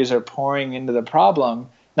philanthropies are pouring into the problem,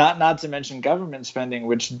 not to mention government spending,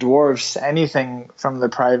 which dwarfs anything from the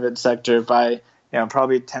private sector by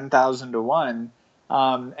probably 10,000 to 1.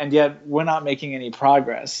 And yet we're not making any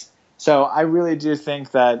progress. So I really do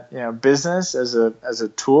think that business as a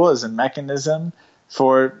tool, as a mechanism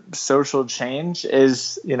for social change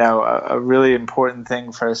is a really important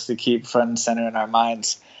thing for us to keep front and center in our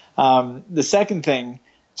minds. The second thing,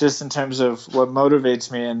 just in terms of what motivates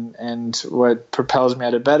me and what propels me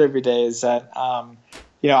out of bed every day, is that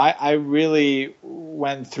I really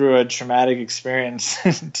went through a traumatic experience,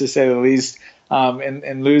 to say the least.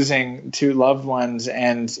 In losing two loved ones,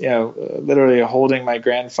 and literally holding my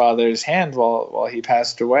grandfather's hand while he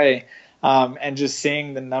passed away, and just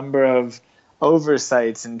seeing the number of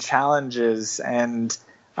oversights and challenges and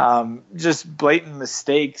just blatant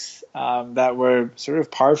mistakes that were sort of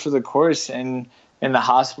par for the course in the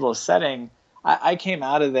hospital setting. I came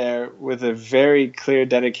out of there with a very clear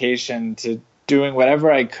dedication to doing whatever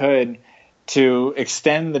I could to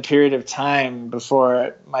extend the period of time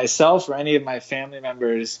before myself or any of my family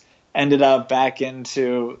members ended up back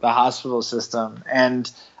into the hospital system.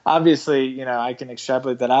 And obviously, I can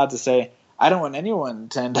extrapolate that out to say, I don't want anyone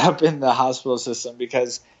to end up in the hospital system,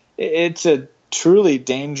 because it's a truly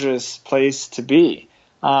dangerous place to be.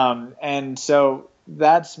 And so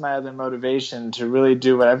that's my other motivation, to really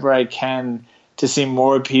do whatever I can to see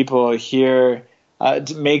more people here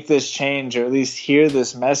to make this change, or at least hear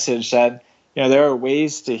this message that there are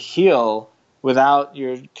ways to heal without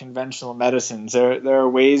your conventional medicines. There are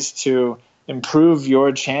ways to improve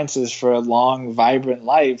your chances for a long, vibrant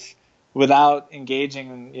life without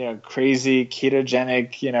engaging in crazy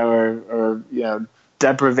ketogenic or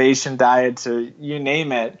deprivation diets, or you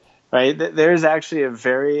name it. Right? There's actually a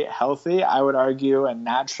very healthy, I would argue, a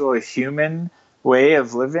natural human way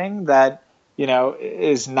of living that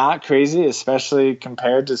is not crazy, especially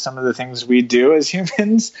compared to some of the things we do as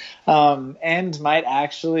humans, and might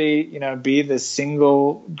actually, be the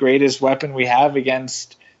single greatest weapon we have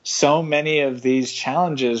against so many of these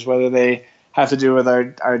challenges, whether they have to do with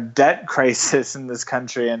our debt crisis in this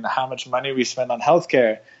country and how much money we spend on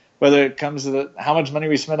healthcare. Whether it comes to how much money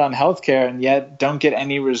we spend on healthcare and yet don't get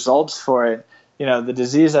any results for it, the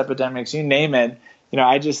disease epidemics, you name it.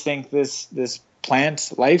 I just think this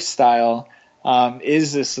plant lifestyle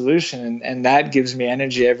is the solution, and that gives me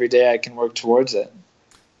energy every day I can work towards it.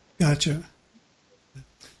 Gotcha.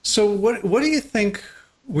 So what do you think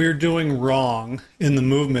we're doing wrong in the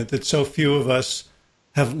movement that so few of us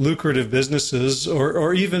have lucrative businesses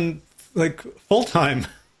or even like full-time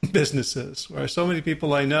businesses, where so many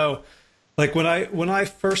people I know, like when I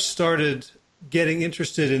first started getting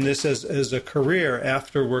interested in this as a career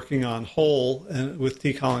after working on Whole and with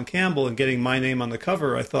T. Colin Campbell and getting my name on the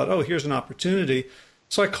cover, I thought, oh, here's an opportunity.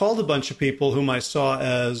 So I called a bunch of people whom I saw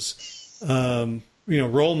as,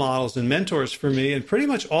 role models and mentors for me. And pretty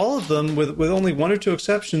much all of them, with only one or two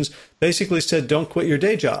exceptions, basically said, don't quit your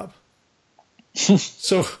day job.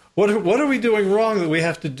 So what are we doing wrong that we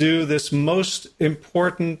have to do this most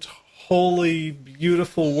important, holy,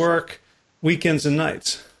 beautiful work weekends and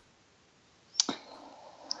nights?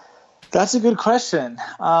 That's a good question.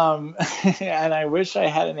 And I wish I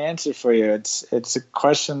had an answer for you. It's a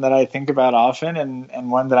question that I think about often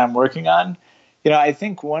and one that I'm working on. I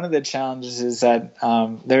think one of the challenges is that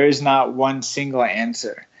there is not one single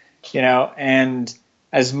answer, and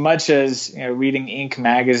as much as, reading Inc.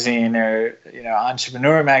 magazine or,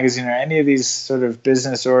 Entrepreneur magazine or any of these sort of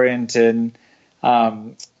business oriented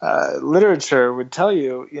literature would tell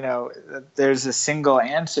you, that there's a single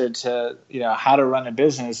answer to, how to run a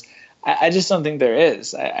business. I just don't think there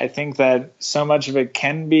is. I think that so much of it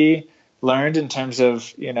can be learned in terms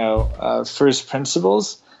of, first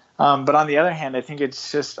principles. But on the other hand, I think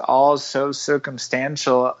it's just all so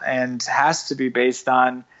circumstantial and has to be based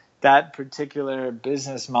on that particular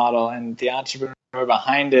business model and the entrepreneur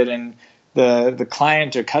behind it and the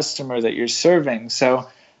client or customer that you're serving. So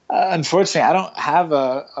unfortunately, I don't have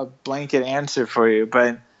a blanket answer for you.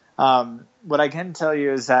 But what I can tell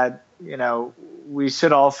you is that, we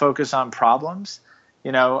should all focus on problems.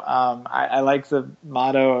 I like the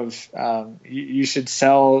motto of you should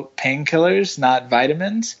sell painkillers, not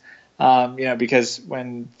vitamins. Because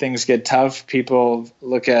when things get tough, people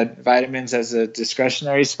look at vitamins as a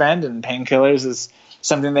discretionary spend and painkillers as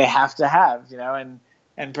something they have to have,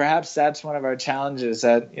 and perhaps that's one of our challenges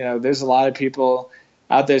that, there's a lot of people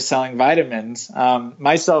out there selling vitamins,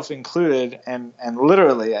 myself included, and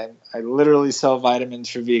literally, I literally sell vitamins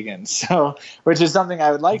for vegans. So, which is something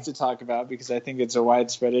I would like to talk about because I think it's a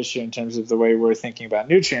widespread issue in terms of the way we're thinking about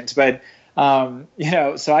nutrients. But, so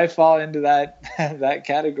I fall into that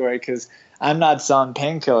category because I'm not selling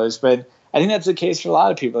painkillers, but I think that's the case for a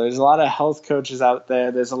lot of people. There's a lot of health coaches out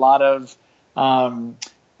there. There's a lot of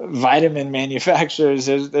vitamin manufacturers.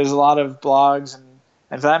 There's a lot of blogs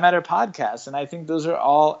and for that matter, podcasts. And I think those are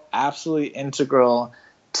all absolutely integral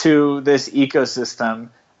to this ecosystem.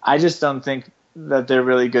 I just don't think that they're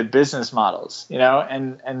really good business models,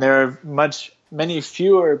 and there are many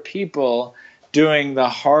fewer people doing the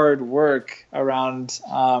hard work around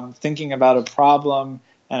thinking about a problem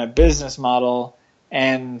and a business model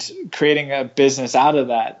and creating a business out of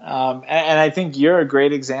that. And I think you're a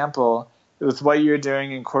great example with what you're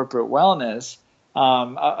doing in corporate wellness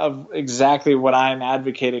of exactly what I'm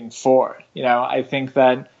advocating for. I think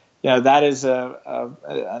that that is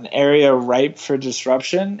an area ripe for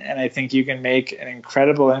disruption, and I think you can make an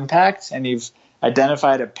incredible impact. And you've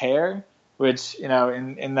identified a pair, which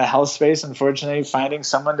in the health space, unfortunately, finding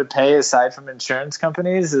someone to pay aside from insurance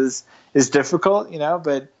companies is difficult.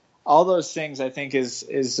 But all those things I think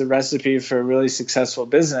is the recipe for a really successful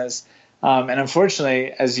business. And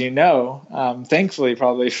unfortunately, as thankfully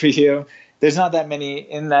probably for you, there's not that many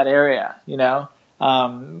in that area.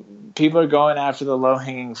 People are going after the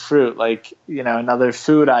low-hanging fruit, like, another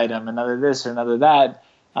food item, another this or another that.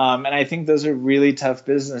 And I think those are really tough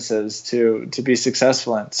businesses to be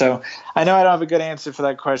successful in. So I know I don't have a good answer for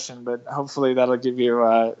that question, but hopefully that'll give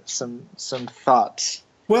you some thoughts.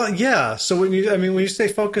 Well, yeah. So when you say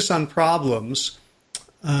focus on problems,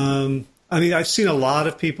 I've seen a lot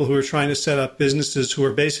of people who are trying to set up businesses who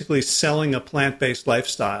are basically selling a plant-based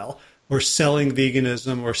lifestyle or selling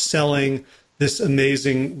veganism or selling this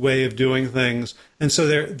amazing way of doing things. And so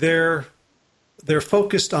they're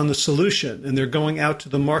focused on the solution, and they're going out to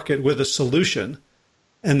the market with a solution,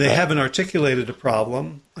 and they haven't articulated a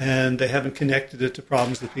problem, and they haven't connected it to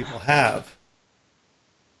problems that people have.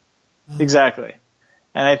 Exactly.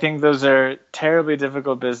 And I think those are terribly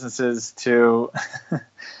difficult businesses to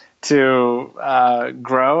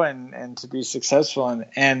grow and to be successful in.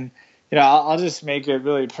 And I'll just make it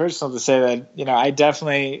really personal to say that I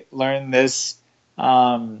definitely learned this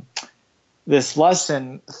this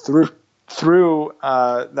lesson through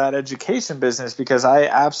that education business, because I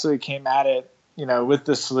absolutely came at it, with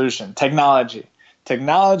the solution. Technology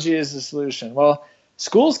is the solution. Well,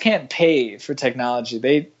 schools can't pay for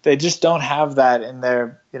technology. They just don't have that in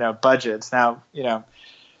their budgets. Now,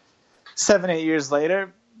 7-8 years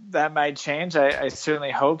later, that might change. I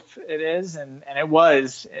certainly hope it is, and it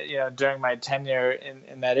was during my tenure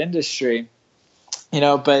in that industry.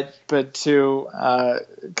 But to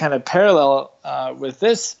kind of parallel with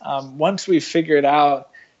this, once we figured out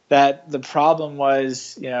that the problem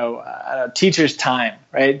was, teachers' time,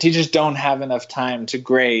 right? Teachers don't have enough time to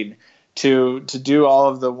grade, to do all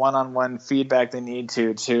of the one-on-one feedback they need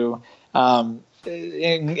to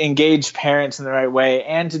engage parents in the right way,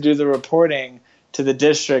 and to do the reporting to the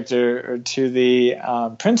district or to the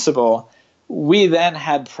principal. We then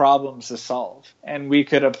had problems to solve, and we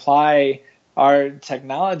could apply our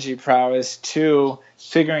technology prowess to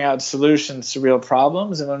figuring out solutions to real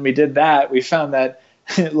problems. And when we did that, we found that,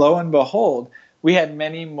 lo and behold, we had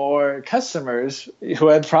many more customers who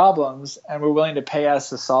had problems and were willing to pay us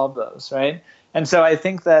to solve those, right? And so I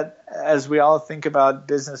think that as we all think about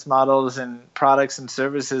business models and products and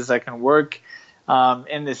services that can work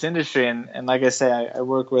in this industry, and like I say, I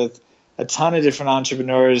work with a ton of different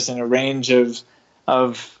entrepreneurs in a range of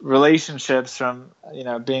relationships, from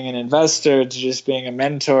being an investor to just being a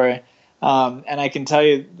mentor, and I can tell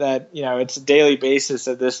you that it's a daily basis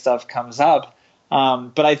that this stuff comes up.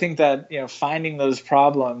 But I think that finding those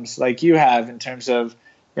problems like you have in terms of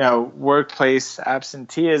workplace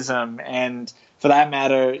absenteeism, and for that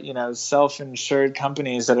matter self-insured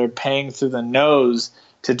companies that are paying through the nose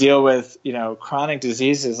to deal with chronic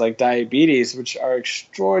diseases like diabetes, which are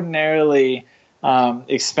extraordinarily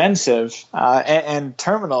expensive and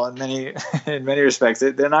terminal in many respects.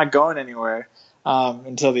 They're not going anywhere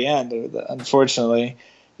until the end, unfortunately.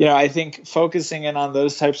 I think focusing in on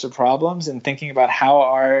those types of problems and thinking about how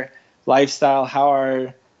our lifestyle, how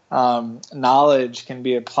our knowledge can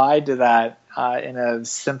be applied to that in a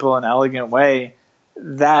simple and elegant way,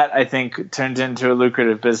 that I think turns into a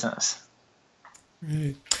lucrative business.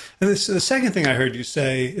 Right. And the second thing I heard you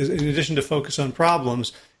say is, in addition to focus on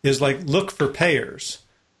problems, is look for payers,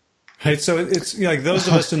 right? So it's like those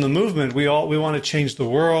of us in the movement, we want to change the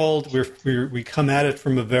world. We come at it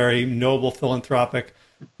from a very noble philanthropic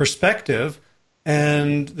perspective,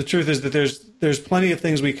 and the truth is that there's plenty of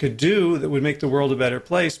things we could do that would make the world a better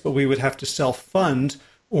place, but we would have to self-fund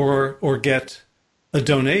or get a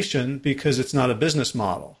donation because it's not a business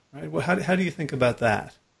model, right? Well, how do you think about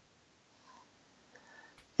that?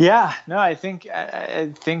 Yeah, no, I think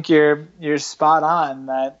you're spot on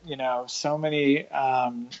that, so many,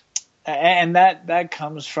 and that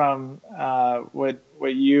comes from what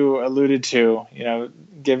you alluded to,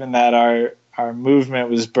 given that our movement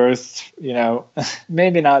was birthed,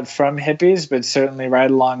 maybe not from hippies, but certainly right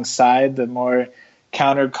alongside the more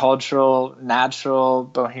countercultural, natural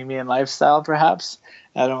bohemian lifestyle, perhaps.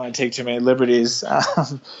 I don't want to take too many liberties,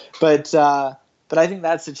 But I think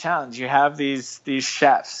that's the challenge. You have these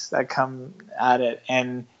chefs that come at it,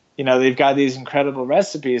 and they've got these incredible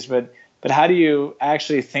recipes. But how do you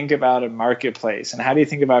actually think about a marketplace, and how do you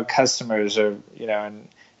think about customers, or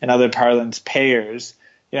in other parlance, payers?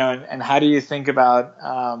 And how do you think about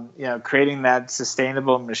creating that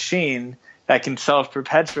sustainable machine that can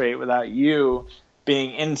self-perpetuate without you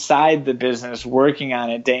being inside the business, working on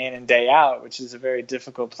it day in and day out, which is a very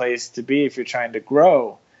difficult place to be if you're trying to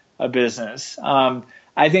grow a business.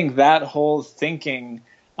 I think that whole thinking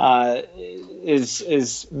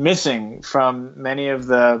is missing from many of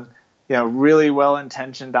the really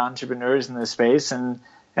well-intentioned entrepreneurs in this space, and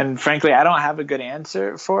frankly, I don't have a good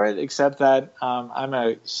answer for it, except that I'm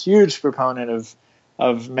a huge proponent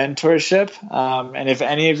of mentorship. And if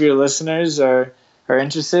any of your listeners are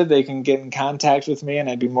interested, they can get in contact with me, and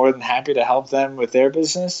I'd be more than happy to help them with their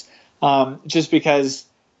business. Just because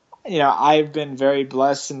I've been very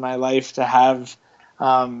blessed in my life to have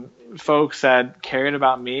folks that cared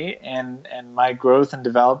about me and my growth and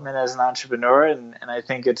development as an entrepreneur, and I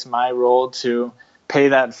think it's my role to pay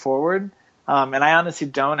that forward. And I honestly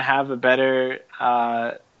don't have a better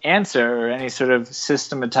answer or any sort of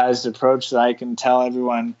systematized approach that I can tell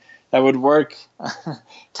everyone that would work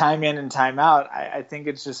time in and time out. I think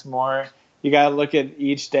it's just more, you got to look at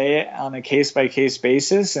each day on a case-by-case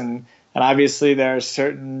basis, and obviously there are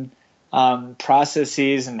certain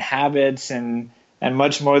processes and habits and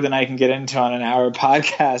much more than I can get into on an hour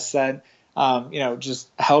podcast that just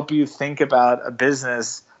help you think about a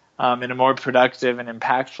business in a more productive and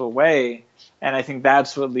impactful way. And I think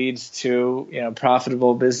that's what leads to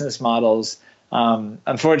profitable business models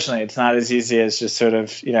Unfortunately, it's not as easy as just sort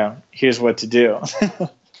of, here's what to do.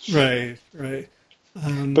 Right.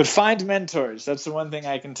 But find mentors. That's the one thing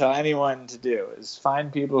I can tell anyone to do, is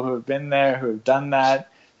find people who have been there, who have done that,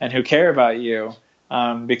 and who care about you,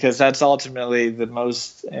 because that's ultimately the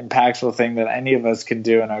most impactful thing that any of us can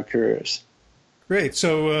do in our careers. Great.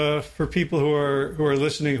 So for people who are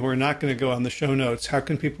listening who are not going to go on the show notes, how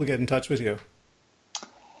can people get in touch with you?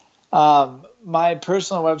 My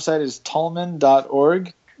personal website is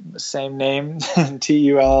Tullman.org, same name,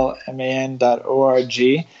 TULMAN.org.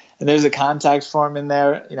 And there's a contact form in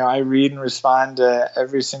there. I read and respond to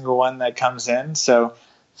every single one that comes in. So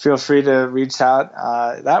feel free to reach out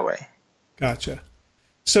that way. Gotcha.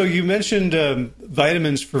 So you mentioned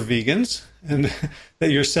vitamins for vegans, and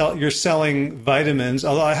that you're selling vitamins.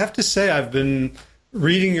 Although I have to say, I've been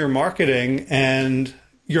reading your marketing, and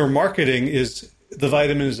your marketing is the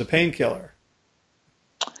vitamin is a painkiller.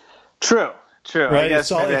 True. Right? It's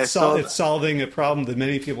solving a problem that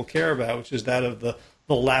many people care about, which is that of the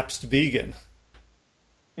lapsed vegan.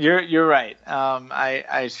 You're right.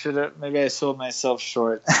 I should have, maybe I sold myself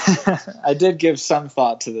short. I did give some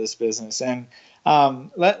thought to this business, and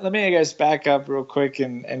let me, I guess, back up real quick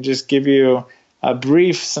and just give you a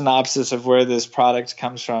brief synopsis of where this product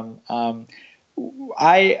comes from.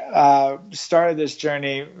 I started this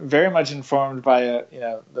journey very much informed by a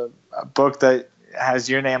book that has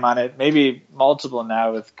your name on it, maybe multiple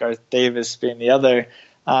now, with Garth Davis being the other.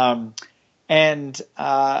 I've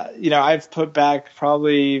put back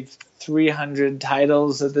probably 300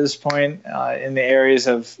 titles at this point in the areas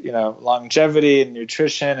of longevity and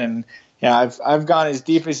nutrition, and I've gone as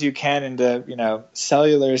deep as you can into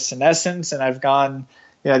cellular senescence, and I've gone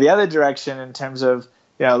the other direction in terms of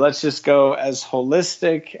let's just go as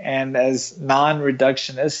holistic and as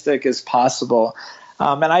non-reductionistic as possible.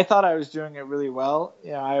 And I thought I was doing it really well.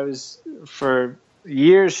 I was, for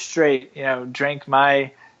years straight, drank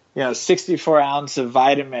my 64 ounce of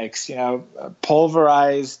Vitamix,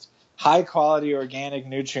 pulverized, high quality organic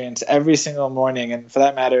nutrients every single morning. And for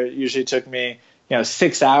that matter, it usually took me,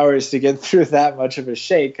 6 hours to get through that much of a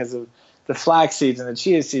shake because of the flax seeds and the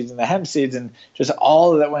chia seeds and the hemp seeds and just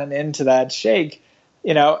all that went into that shake.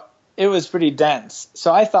 It was pretty dense.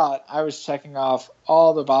 So I thought I was checking off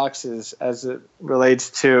all the boxes as it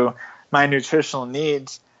relates to my nutritional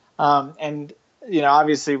needs.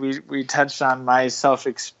 Obviously we touched on my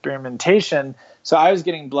self-experimentation. So I was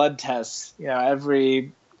getting blood tests,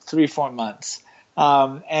 every 3-4 months.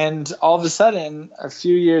 And all of a sudden, a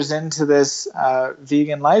few years into this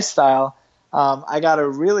vegan lifestyle, I got a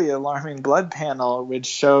really alarming blood panel, which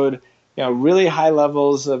showed, really high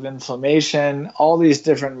levels of inflammation. All these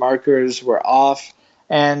different markers were off.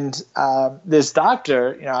 And this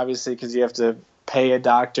doctor, obviously, because you have to pay a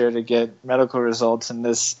doctor to get medical results in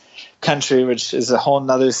this country, which is a whole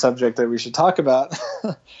nother subject that we should talk about.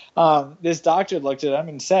 This doctor looked at him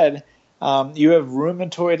and said, you have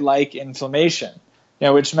rheumatoid-like inflammation,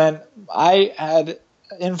 which meant I had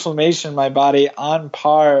inflammation in my body on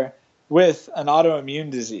par with an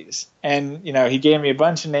autoimmune disease. And, he gave me a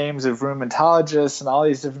bunch of names of rheumatologists and all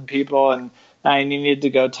these different people and I needed to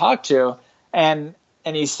go talk to. And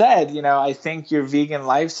he said, I think your vegan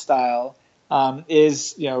lifestyle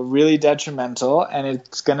is, really detrimental and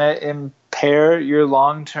it's going to impair your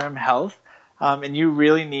long-term health. And you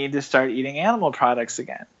really need to start eating animal products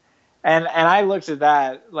again. And I looked at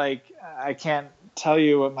that, like, I can't tell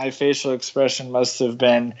you what my facial expression must have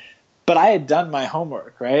been, but I had done my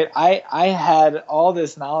homework, right? I had all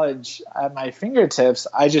this knowledge at my fingertips.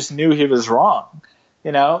 I just knew he was wrong.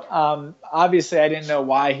 Obviously I didn't know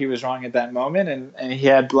why he was wrong at that moment. And he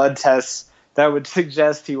had blood tests that would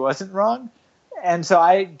suggest he wasn't wrong. And so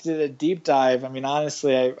I did a deep dive. I mean,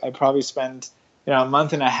 honestly, I probably spent, a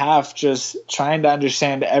month and a half just trying to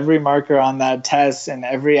understand every marker on that test and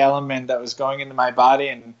every element that was going into my body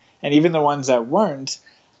and even the ones that weren't.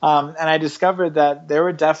 And I discovered that there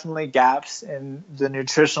were definitely gaps in the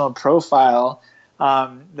nutritional profile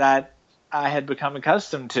that I had become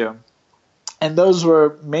accustomed to. And those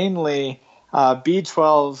were mainly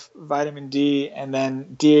B12, vitamin D, and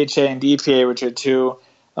then DHA and EPA, which are 2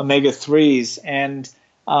 omega-3s. And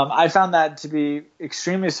I found that to be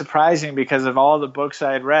extremely surprising because of all the books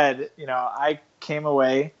I had read. I came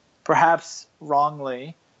away, perhaps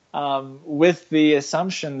wrongly, with the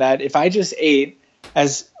assumption that if I just ate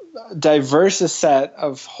as diverse a set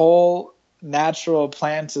of whole natural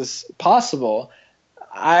plants as possible,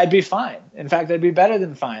 I'd be fine. In fact, I'd be better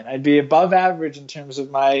than fine. I'd be above average in terms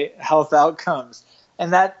of my health outcomes.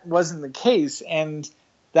 And that wasn't the case. And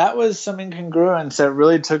that was some incongruence that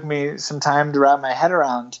really took me some time to wrap my head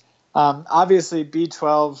around. Obviously,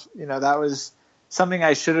 B12, that was something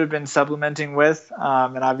I should have been supplementing with,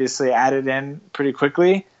 and obviously added in pretty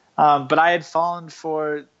quickly. But I had fallen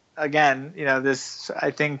for, again, this,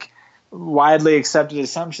 I think, widely accepted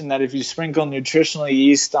assumption that if you sprinkle nutritional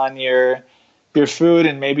yeast on your food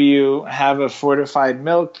and maybe you have a fortified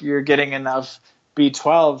milk, you're getting enough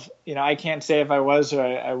B12. I can't say if I was or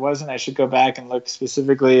I wasn't. I should go back and look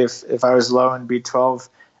specifically if I was low in B12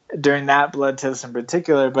 during that blood test in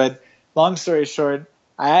particular. But long story short,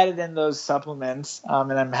 I added in those supplements,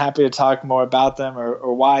 and I'm happy to talk more about them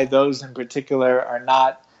or why those in particular are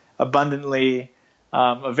not abundantly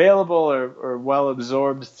available or well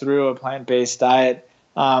absorbed through a plant-based diet.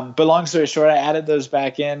 But long story short, I added those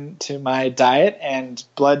back into my diet, and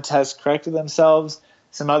blood tests corrected themselves.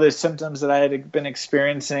 Some other symptoms that I had been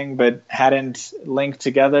experiencing but hadn't linked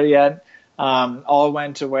together yet all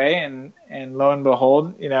went away, and lo and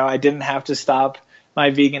behold, I didn't have to stop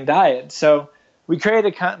my vegan diet. So we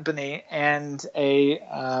created a company and a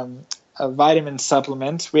vitamin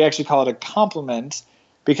supplement. We actually call it a complement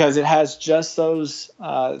because it has just those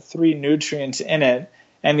 3 nutrients in it.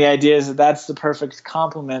 And the idea is that that's the perfect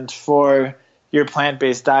complement for your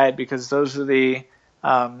plant-based diet, because those are the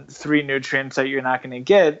 3 nutrients that you're not going to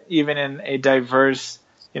get even in a diverse,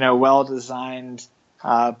 well-designed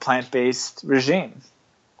plant-based regime.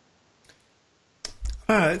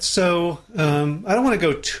 All right, so I don't want to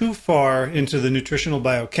go too far into the nutritional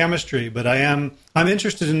biochemistry, but I'm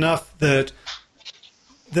interested enough that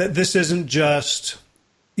this isn't just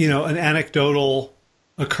an anecdotal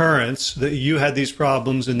occurrence that you had these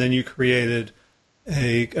problems and then you created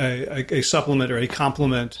a supplement or a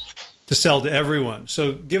complement to sell to everyone.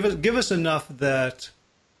 So give us enough that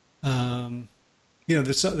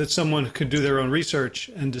that someone could do their own research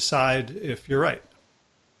and decide if you're right.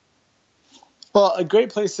 Well, a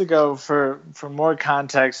great place to go for more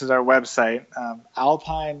context is our website,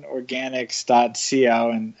 alpineorganics.co,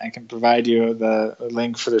 and I can provide you the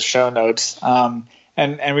link for the show notes.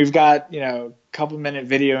 And we've got a couple-minute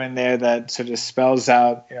video in there that sort of spells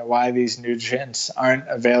out why these nutrients aren't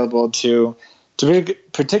available to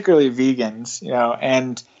particularly vegans.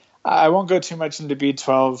 And I won't go too much into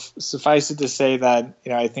B12. Suffice it to say that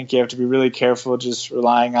I think you have to be really careful just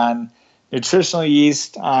relying on nutritional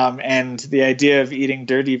yeast and the idea of eating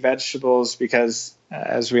dirty vegetables, because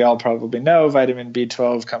as we all probably know, vitamin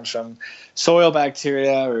B12 comes from soil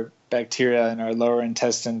bacteria or bacteria in our lower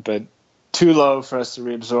intestine, but too low for us to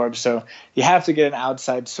reabsorb. So you have to get an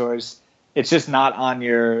outside source. It's just not on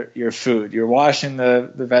your food. You're washing the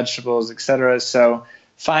vegetables, etc. So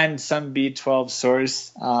find some B12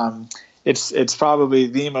 source. It's probably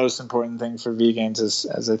the most important thing for vegans,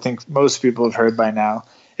 as I think most people have heard by now.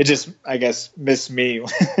 It just, I guess, missed me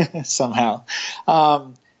somehow.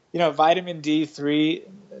 Vitamin D3,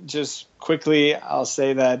 just quickly, I'll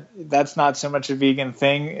say that that's not so much a vegan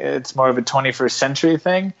thing. It's more of a 21st century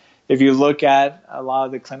thing. If you look at a lot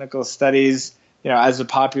of the clinical studies, as a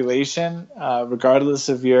population, regardless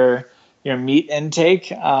of your meat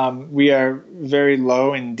intake, we are very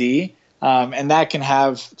low in D. And that can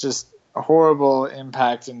have just a horrible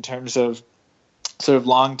impact in terms of sort of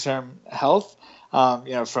long-term health.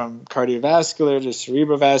 From cardiovascular to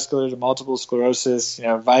cerebrovascular to multiple sclerosis,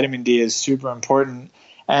 vitamin D is super important,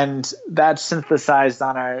 and that's synthesized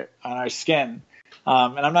on our skin.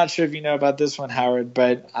 And I'm not sure if you know about this one, Howard,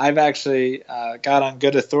 but I've actually got on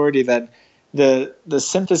good authority that the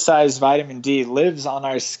synthesized vitamin D lives on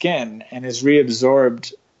our skin and is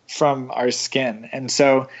reabsorbed from our skin. And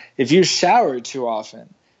so if you shower too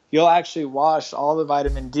often, you'll actually wash all the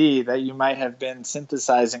vitamin D that you might have been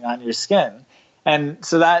synthesizing on your skin. And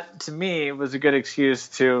so that, to me, was a good excuse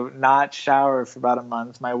to not shower for about a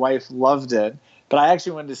month. My wife loved it, but I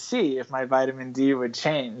actually wanted to see if my vitamin D would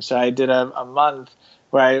change. So I did a month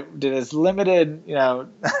where I did as limited,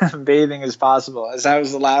 bathing as possible as I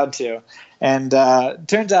was allowed to. And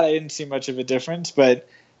turns out I didn't see much of a difference, but,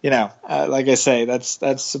 like I say,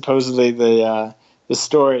 that's supposedly the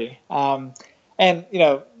story.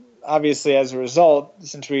 Obviously, as a result,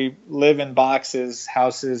 since we live in boxes,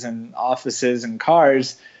 houses, and offices and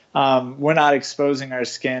cars, we're not exposing our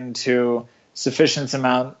skin to sufficient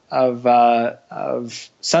amount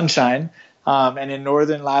of sunshine. And in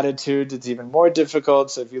northern latitudes, it's even more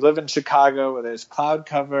difficult. So if you live in Chicago, where there's cloud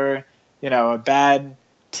cover, a bad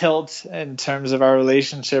tilt in terms of our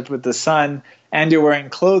relationship with the sun, and you're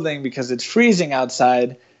wearing clothing because it's freezing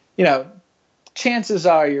outside, chances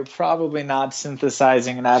are you're probably not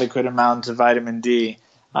synthesizing an adequate amount of vitamin D.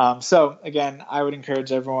 So again, I would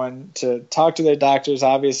encourage everyone to talk to their doctors,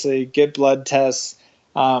 obviously, get blood tests,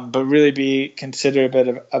 but really be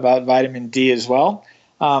considerate about vitamin D as well.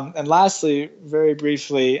 And lastly, very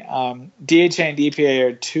briefly, DHA and EPA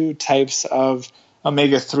are two types of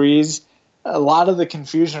omega-3s. A lot of the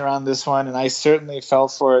confusion around this one, and I certainly fell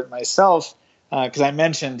for it myself, because I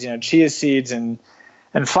mentioned, chia seeds and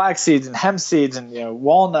flax seeds and hemp seeds and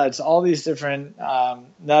walnuts, all these different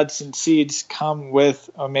nuts and seeds come with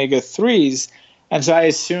omega-3s. And so I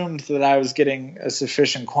assumed that I was getting a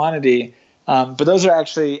sufficient quantity, but those are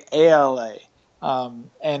actually ALA.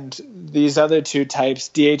 And these other two types,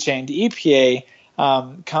 DHA and EPA,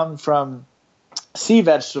 come from sea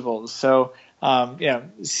vegetables. So,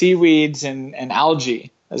 seaweeds and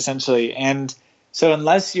algae, essentially. And so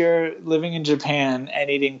unless you're living in Japan and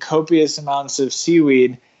eating copious amounts of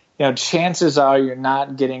seaweed, chances are you're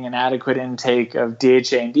not getting an adequate intake of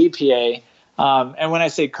DHA and EPA. And when I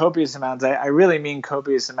say copious amounts, I really mean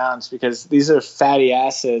copious amounts, because these are fatty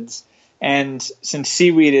acids. And since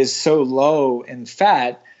seaweed is so low in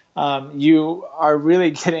fat, you are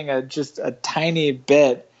really getting just a tiny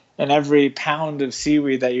bit in every pound of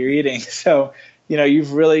seaweed that you're eating. So,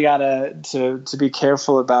 you've really got to be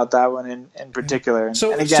careful about that one in particular.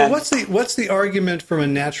 So, and again, so what's the argument from a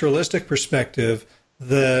naturalistic perspective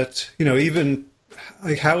that, even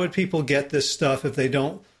like, how would people get this stuff if they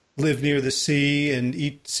don't live near the sea and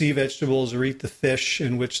eat sea vegetables or eat the fish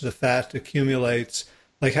in which the fat accumulates?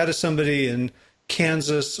 Like, how does somebody in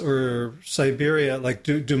Kansas or Siberia, like,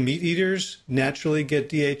 do meat eaters naturally get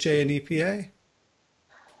DHA and EPA?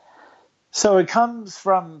 So it comes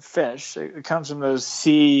from fish. It comes from those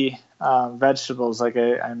sea vegetables, like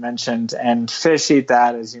I mentioned, and fish eat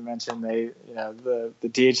that, as you mentioned. They, the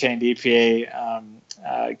DHA and EPA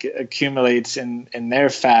accumulates in their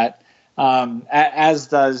fat, as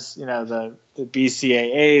does the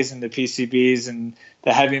BCAAs and the PCBs and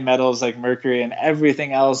the heavy metals like mercury and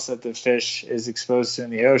everything else that the fish is exposed to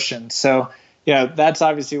in the ocean. So, that's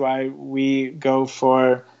obviously why we go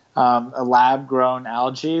for a lab-grown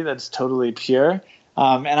algae that's totally pure.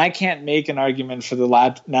 And I can't make an argument for the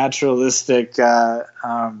naturalistic,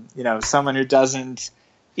 someone who doesn't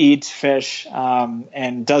eat fish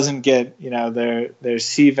and doesn't get, their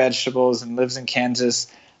sea vegetables and lives in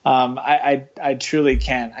Kansas. I truly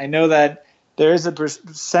can't. I know that there is a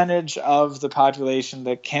percentage of the population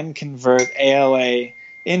that can convert ALA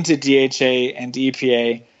into DHA and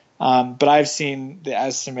EPA. But I've seen the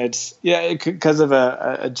estimates, because of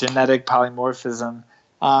a genetic polymorphism.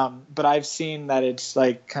 But I've seen that it's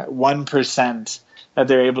like 1% that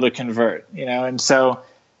they're able to convert, and so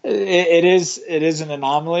it is an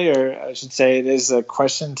anomaly, or I should say it is a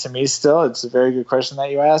question to me still. It's a very good question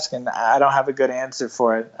that you ask, and I don't have a good answer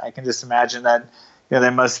for it. I can just imagine that,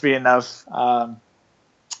 there must be enough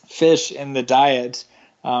fish in the diet,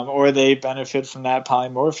 or they benefit from that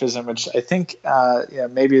polymorphism, which I think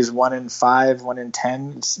maybe is 1 in 5, 1 in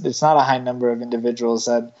 10. It's not a high number of individuals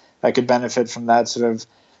that could benefit from that sort of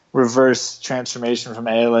reverse transformation from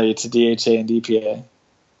ALA to DHA and EPA.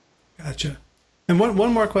 Gotcha. And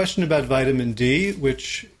one more question about vitamin D,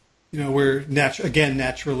 which we're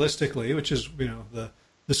naturalistically, which is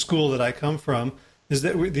the school that I come from, is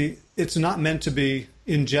that it's not meant to be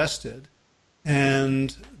ingested.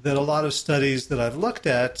 And that a lot of studies that I've looked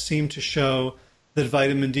at seem to show that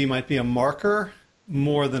vitamin D might be a marker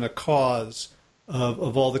more than a cause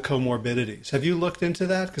of all the comorbidities. Have you looked into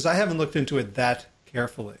that? Because I haven't looked into it that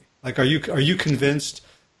carefully. Like, are you convinced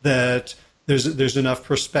that there's enough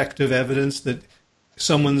prospective evidence that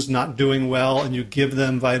someone's not doing well and you give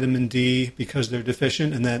them vitamin D because they're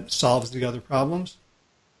deficient and that solves the other problems?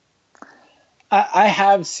 I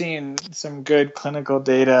have seen some good clinical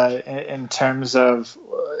data in terms of,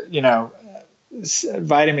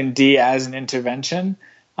 vitamin D as an intervention.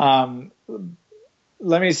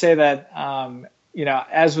 Let me say that,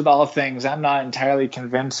 as with all things, I'm not entirely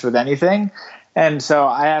convinced with anything. And so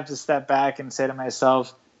I have to step back and say to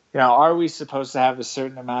myself, are we supposed to have a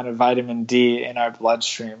certain amount of vitamin D in our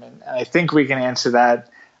bloodstream? And I think we can answer that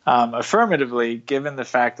affirmatively, given the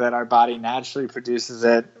fact that our body naturally produces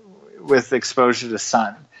it with exposure to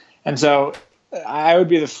sun. And so I would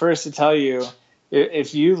be the first to tell you,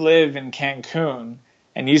 if you live in Cancun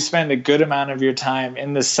and you spend a good amount of your time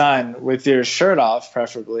in the sun with your shirt off,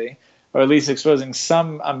 preferably, or at least exposing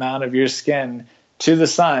some amount of your skin to the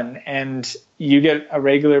sun, and you get a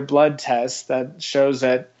regular blood test that shows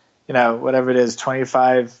that, whatever it is,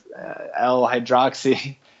 25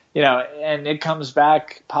 L-hydroxy, and it comes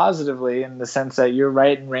back positively in the sense that you're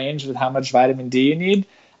right in range with how much vitamin D you need,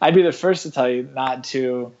 I'd be the first to tell you not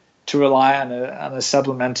to rely on a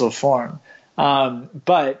supplemental form.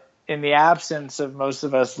 But in the absence of most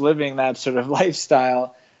of us living that sort of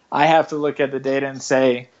lifestyle, I have to look at the data and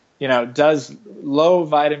say, does low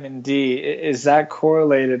vitamin D, is that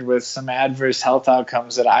correlated with some adverse health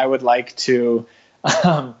outcomes that I would like to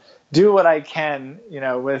do what I can,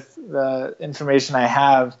 with the information I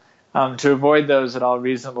have, to avoid those at all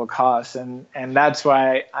reasonable costs. And that's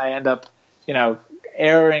why I end up,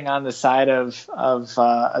 erring on the side of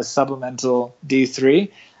a supplemental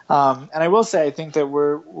D3. And I will say, I think that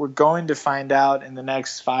we're going to find out in the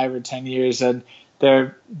next 5 or 10 years that there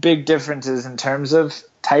are big differences in terms of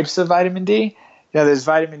types of vitamin D. There's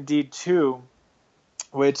vitamin D2,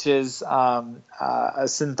 which is a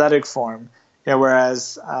synthetic form,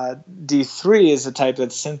 whereas D3 is a type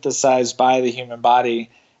that's synthesized by the human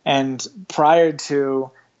body. And prior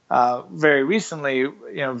to very recently,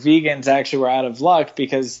 vegans actually were out of luck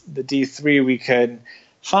because the D3 we could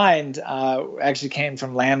find actually came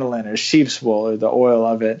from lanolin or sheep's wool, or the oil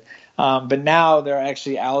of it. But now there are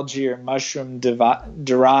actually algae or mushroom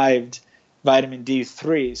derived vitamin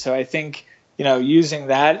D3. So I think, using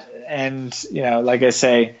that and, like I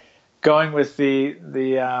say, going with the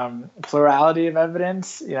plurality of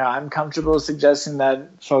evidence, I'm comfortable suggesting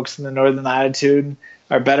that folks in the northern latitude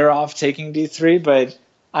are better off taking D3, but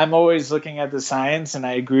I'm always looking at the science, and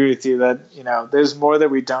I agree with you that, there's more that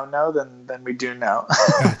we don't know than we do know.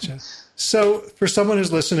 Gotcha. So for someone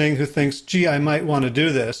who's listening who thinks, gee, I might want to do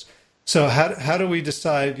this, so how do we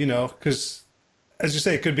decide, because as you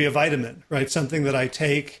say, it could be a vitamin, right? Something that I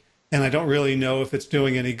take and I don't really know if it's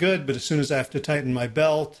doing any good, but as soon as I have to tighten my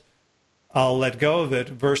belt, I'll let go of it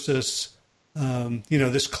versus,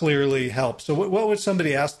 this clearly helps. So what would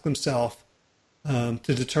somebody ask themselves to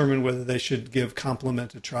determine whether they should give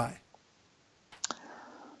complement a try?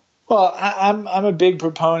 Well, I'm a big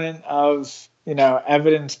proponent of,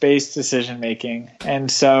 evidence-based decision-making.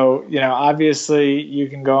 And so, obviously you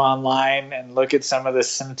can go online and look at some of the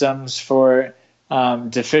symptoms for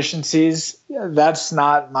deficiencies. That's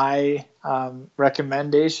not my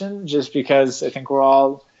recommendation, just because I think we're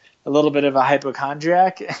all a little bit of a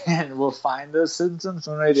hypochondriac and we'll find those symptoms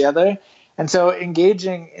one way or the other. And so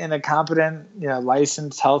engaging in a competent,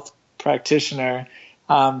 licensed health practitioner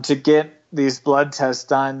to get these blood tests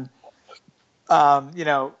done.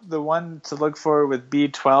 The one to look for with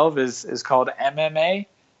B12 is called MMA,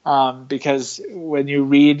 because when you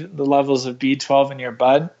read the levels of B12 in your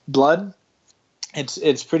blood,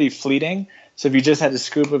 it's pretty fleeting. So if you just had a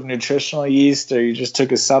scoop of nutritional yeast, or you just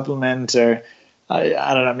took a supplement, or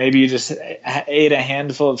I don't know, maybe you just ate a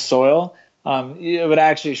handful of soil, it would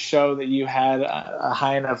actually show that you had a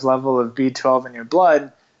high enough level of B12 in your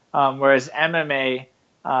blood, whereas MMA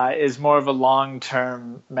is more of a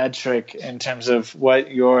long-term metric in terms of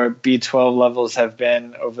what your B12 levels have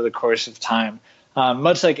been over the course of time.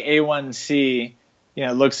 Much like A1C,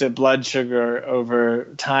 looks at blood sugar over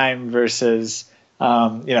time versus,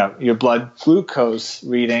 your blood glucose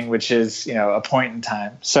reading, which is, a point in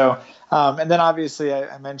time. So, and then obviously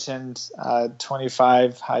I mentioned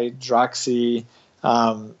 25-hydroxy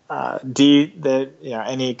D, that,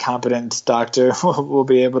 any competent doctor will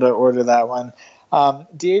be able to order that one.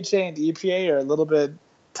 DHA and EPA are a little bit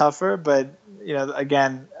tougher, but,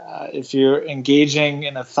 again, if you're engaging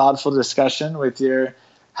in a thoughtful discussion with your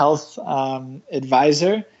health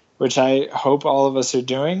advisor, which I hope all of us are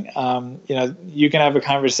doing, you can have a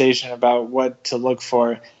conversation about what to look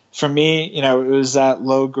for. For me, it was that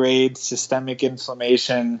low-grade systemic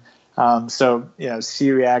inflammation. So,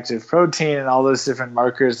 C-reactive protein and all those different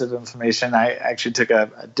markers of inflammation. I actually took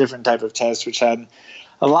a different type of test, which had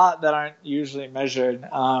a lot that aren't usually measured.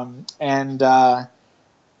 And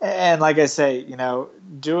like I say,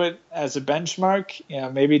 do it as a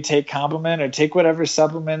benchmark. Maybe take complement or take whatever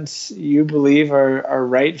supplements you believe are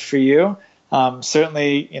right for you.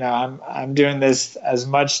 Certainly, I'm doing this as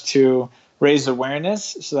much to raise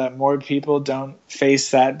awareness so that more people don't face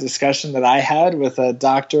that discussion that I had with a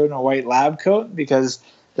doctor in a white lab coat, because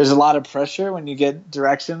there's a lot of pressure when you get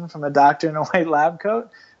direction from a doctor in a white lab coat.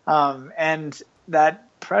 And that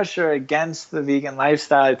pressure against the vegan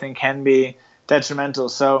lifestyle, I think, can be detrimental.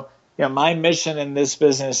 So, my mission in this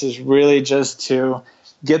business is really just to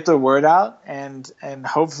get the word out and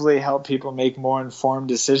hopefully help people make more informed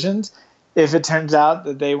decisions. If it turns out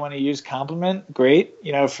that they want to use complement, great.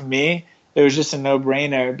 For me, it was just a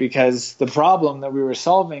no-brainer, because the problem that we were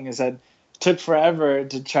solving is that it took forever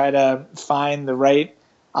to try to find the right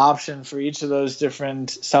option for each of those different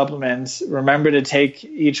supplements. Remember to take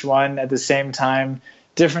each one at the same time,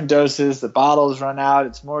 different doses, the bottles run out,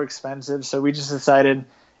 it's more expensive. So we just decided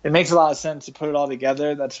it makes a lot of sense to put it all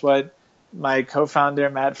together. That's what my co-founder,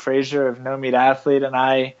 Matt Frazier of No Meat Athlete, and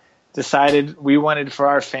I decided we wanted for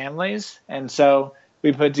our families. And so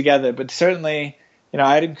we put it together. But certainly,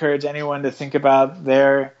 I'd encourage anyone to think about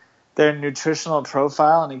their their nutritional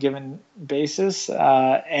profile on a given basis,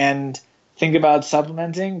 and think about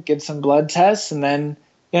supplementing, get some blood tests, and then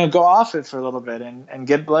go off it for a little bit and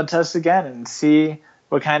get blood tests again and see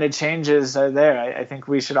what kind of changes are there. I think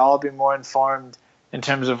we should all be more informed in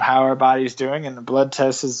terms of how our body's doing, and the blood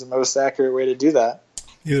test is the most accurate way to do that.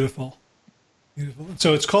 Beautiful. Beautiful.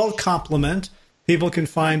 So it's called Complement. People can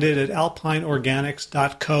find it at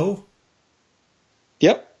alpineorganics.co.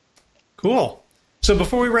 Yep. Cool. So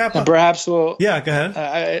before we wrap up, perhaps we'll. Yeah, go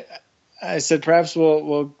ahead. I said perhaps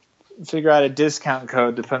we'll figure out a discount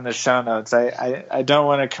code to put in the show notes. I don't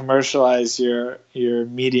want to commercialize your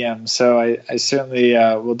medium, so I certainly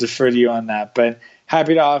will defer to you on that. But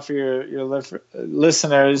happy to offer your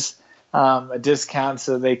listeners a discount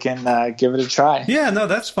so they can give it a try. Yeah, no,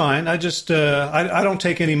 that's fine. I just I don't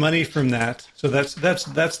take any money from that, so that's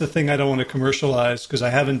the thing I don't want to commercialize, because I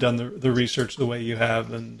haven't done the research the way you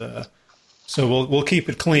have, and so we'll keep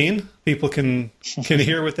it clean. People can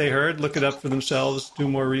hear what they heard, look it up for themselves, do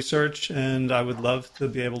more research, and I would love to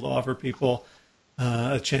be able to offer people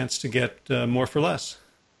a chance to get more for less.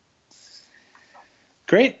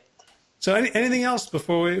 Great. So anything else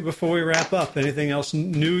before we wrap up? Anything else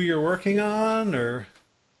new you're working on, or?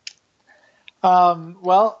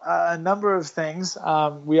 A number of things.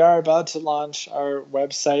 We are about to launch our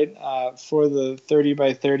website for the 30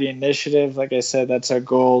 by 30 initiative. Like I said, that's our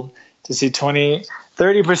goal, to see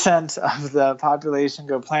 30% of the population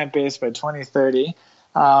go plant-based by 2030.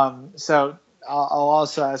 So I'll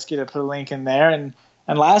also ask you to put a link in there.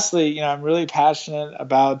 And lastly, I'm really passionate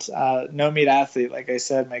about No Meat Athlete. Like I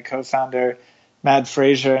said, my co-founder, Matt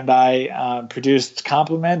Frazier, and I produced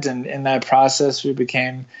Complement, and in that process, we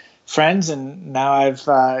became friends. And now I've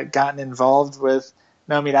gotten involved with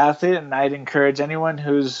No Meat Athlete, and I'd encourage anyone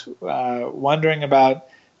who's wondering about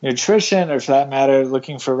nutrition, or for that matter,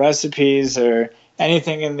 looking for recipes or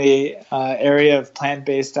anything in the area of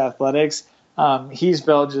plant-based athletics. He's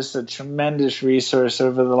built just a tremendous resource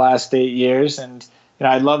over the last 8 years, and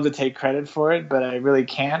I'd love to take credit for it, but I really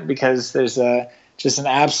can't, because there's just an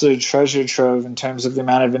absolute treasure trove in terms of the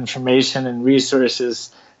amount of information and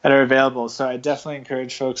resources that are available. So I definitely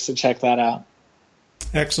encourage folks to check that out.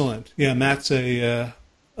 Excellent. Yeah, Matt's a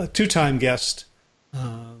two-time guest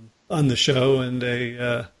on the show, and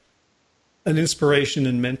an inspiration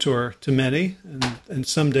and mentor to many. And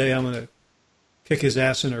someday I'm going to kick his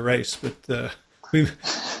ass in a race, but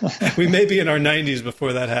we may be in our 90s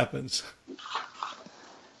before that happens.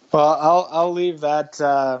 Well, I'll leave that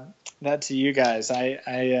to you guys.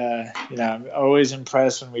 I'm always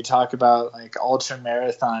impressed when we talk about like ultra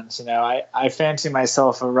marathons. I fancy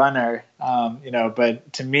myself a runner,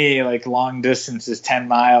 but to me, like, long distance is 10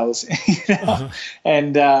 miles.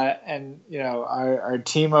 And our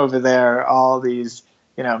team over there are all these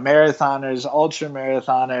marathoners, ultra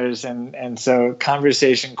marathoners, and so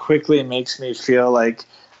conversation quickly makes me feel like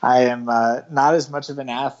I am not as much of an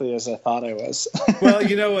athlete as I thought I was. Well,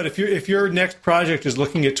 you know what? If your next project is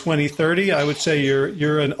looking at 2030, I would say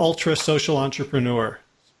you're an ultra social entrepreneur.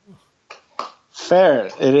 Fair.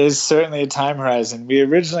 It is certainly a time horizon. We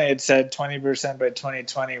originally had said 20% by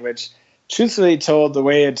 2020, which, truthfully told, the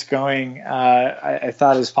way it's going, I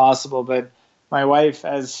thought is possible. But my wife,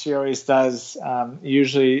 as she always does,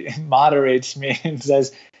 usually moderates me and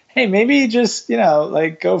says, hey, maybe just,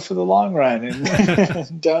 go for the long run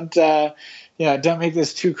and don't make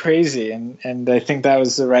this too crazy. And I think that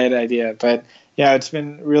was the right idea. But yeah, it's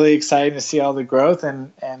been really exciting to see all the growth.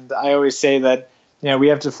 And I always say that, we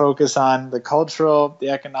have to focus on the cultural, the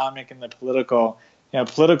economic, and the political.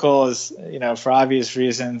 Political is, for obvious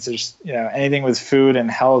reasons, there's, anything with food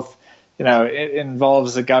and health, it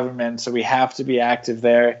involves the government. So we have to be active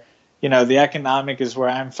there. The economic is where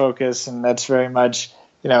I'm focused, and that's very much,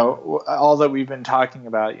 all that we've been talking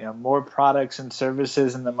about, more products and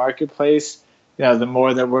services in the marketplace, the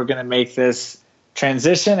more that we're going to make this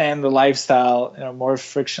transition and the lifestyle, more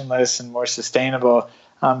frictionless and more sustainable.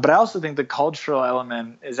 But I also think the cultural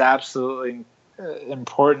element is absolutely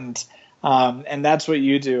important. And that's what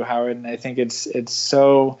you do, Howard. And I think it's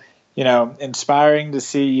so, inspiring to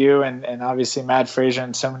see you and obviously Matt Frazier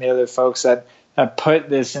and so many other folks that put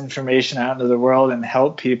this information out into the world and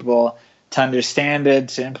help people to understand it,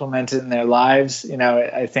 to implement it in their lives.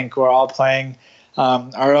 I think we're all playing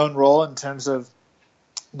our own role in terms of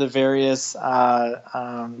the various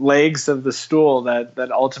legs of the stool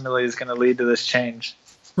that ultimately is going to lead to this change.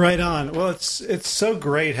 Right on. Well, it's so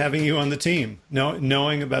great having you on the team,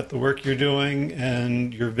 knowing about the work you're doing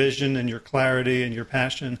and your vision and your clarity and your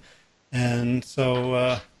passion. And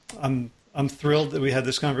so I'm thrilled that we had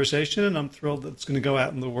this conversation, and I'm thrilled that it's going to go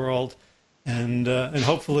out in the world and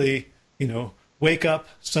hopefully, wake up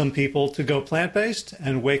some people to go plant-based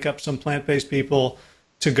and wake up some plant-based people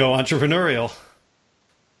to go entrepreneurial.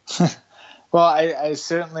 Well, I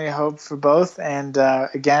certainly hope for both. And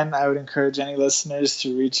again, I would encourage any listeners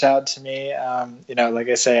to reach out to me. Like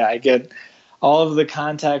I say, I get all of the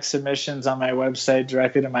contact submissions on my website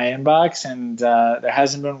directly to my inbox, and there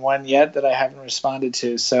hasn't been one yet that I haven't responded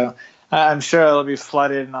to. So I'm sure it'll be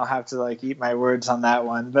flooded, and I'll have to eat my words on that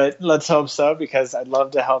one. But let's hope so, because I'd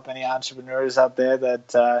love to help any entrepreneurs out there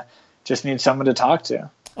that just need someone to talk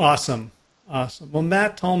to. Awesome. Well,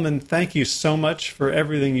 Matt Tolman, thank you so much for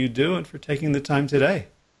everything you do and for taking the time today.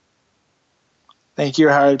 Thank you,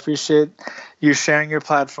 Howard. Appreciate you sharing your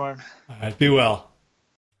platform. All right, be well.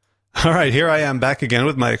 All right, here I am back again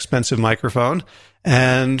with my expensive microphone.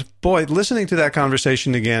 And boy, listening to that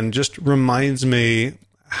conversation again just reminds me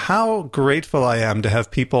how grateful I am to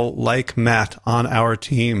have people like Matt on our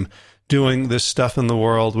team doing this stuff in the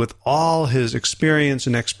world with all his experience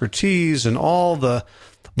and expertise and all the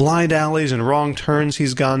blind alleys and wrong turns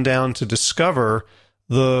he's gone down to discover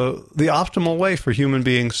the optimal way for human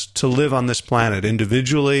beings to live on this planet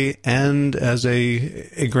individually and as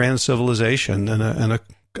a grand civilization and a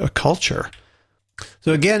culture.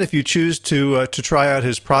 So again, if you choose to try out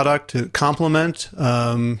his product to complement,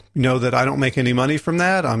 know that I don't make any money from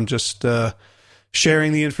that. I'm just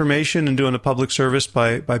sharing the information and doing a public service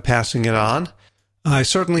by passing it on. I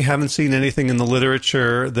certainly haven't seen anything in the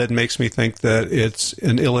literature that makes me think that it's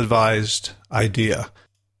an ill-advised idea.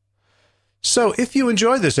 So if you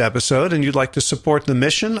enjoyed this episode and you'd like to support the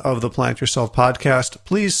mission of the Plant Yourself podcast,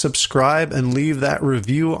 please subscribe and leave that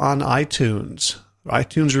review on iTunes.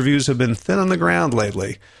 iTunes reviews have been thin on the ground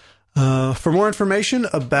lately. For more information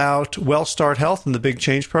about WellStart Health and the Big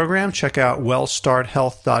Change Program, check out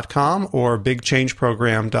wellstarthealth.com or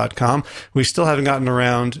bigchangeprogram.com. We still haven't gotten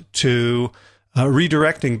around to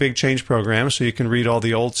redirecting Big Change Program, so you can read all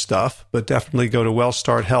the old stuff, but definitely go to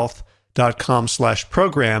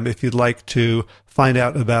wellstarthealth.com/program if you'd like to find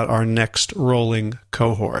out about our next rolling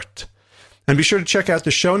cohort. And be sure to check out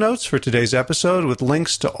the show notes for today's episode with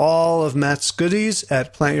links to all of Matt's goodies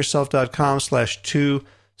at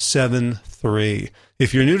plantyourself.com/273.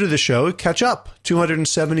 If you're new to the show, catch up.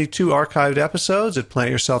 272 archived episodes at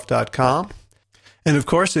plantyourself.com. And of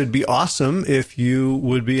course, it'd be awesome if you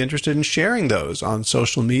would be interested in sharing those on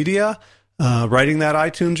social media, writing that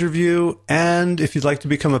iTunes review, and if you'd like to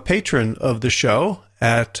become a patron of the show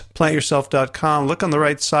at plantyourself.com, look on the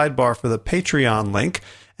right sidebar for the Patreon link,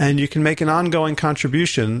 and you can make an ongoing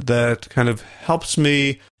contribution that kind of helps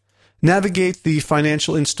me navigate the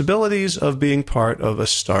financial instabilities of being part of a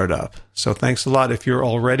startup. So thanks a lot if you're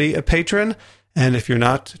already a patron, and if you're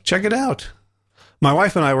not, check it out. My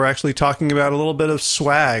wife and I were actually talking about a little bit of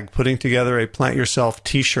swag, putting together a Plant Yourself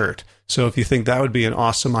t-shirt. So if you think that would be an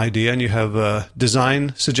awesome idea and you have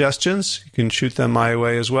design suggestions, you can shoot them my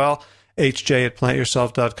way as well.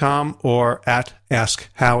 hj@plantyourself.com or at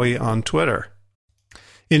AskHowie on Twitter.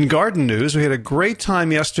 In garden news, we had a great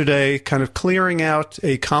time yesterday kind of clearing out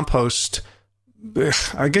a compost,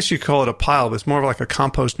 I guess you call it a pile, but it's more of like a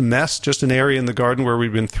compost mess, just an area in the garden where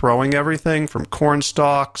we've been throwing everything from corn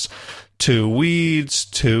stalks to weeds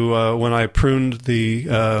to when I pruned the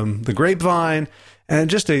grapevine, and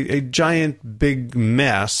just a giant big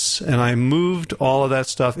mess. And I moved all of that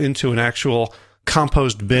stuff into an actual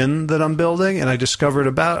compost bin that I'm building, and I discovered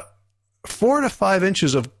about 4 to 5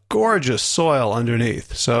 inches of gorgeous soil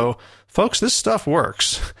underneath. So, folks, this stuff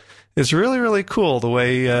works. It's really, really cool the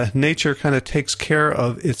way nature kind of takes care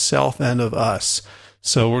of itself and of us.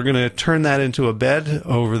 So we're going to turn that into a bed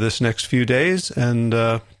over this next few days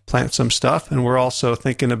and plant some stuff. And we're also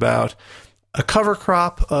thinking about a cover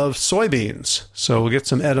crop of soybeans. So we'll get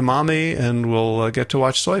some edamame and we'll get to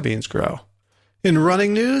watch soybeans grow. In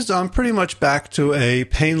running news, I'm pretty much back to a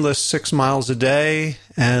painless 6 miles a day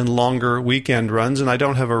and longer weekend runs, and I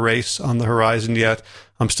don't have a race on the horizon yet.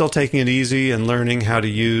 I'm still taking it easy and learning how to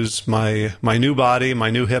use my new body, my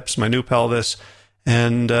new hips, my new pelvis,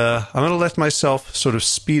 and I'm going to let myself sort of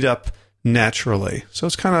speed up naturally. So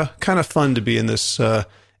it's kind of fun to be in this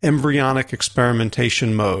embryonic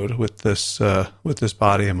experimentation mode with this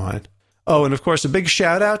body of mine. Oh, and of course, a big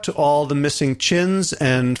shout out to all the missing chins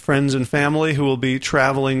and friends and family who will be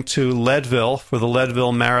traveling to Leadville for the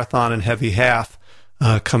Leadville Marathon and Heavy Half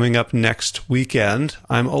coming up next weekend.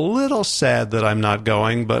 I'm a little sad that I'm not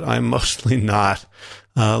going, but I'm mostly not.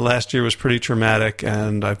 Last year was pretty traumatic,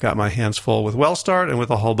 and I've got my hands full with WellStart and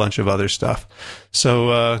with a whole bunch of other stuff.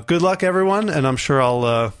 So good luck, everyone, and I'm sure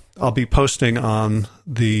I'll be posting on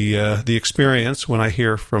the experience when I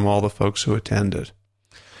hear from all the folks who attended.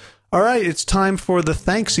 All right, it's time for the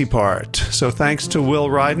thanksy part. So thanks to Will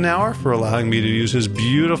Ridenauer for allowing me to use his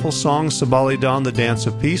beautiful song, Sabali Dawn, The Dance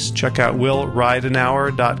of Peace. Check out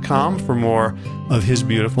willridenauer.com for more of his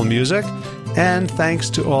beautiful music. And thanks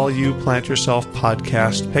to all you Plant Yourself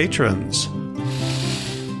podcast patrons.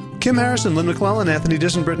 Kim Harrison, Lynn McClellan, Anthony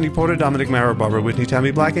Disson, Brittany Porter, Dominic Mara, Barbara Whitney,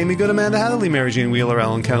 Tammy Black, Amy Good, Amanda Hadley, Mary Jean Wheeler,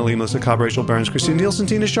 Ellen Kennelly, Melissa Cobb, Rachel Burns, Christine Nielsen,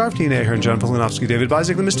 Tina Sharp, Tina Ahern, John Polinovsky, David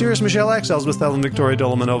Bizek, The Mysterious, Michelle X, Elsbeth Ellen, Victoria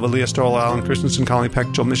Dolomanova, Leah Storla, Alan Christensen, Colleen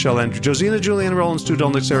Peck, Joel, Michelle Andrew, Josina, Julianne Rollins, Stu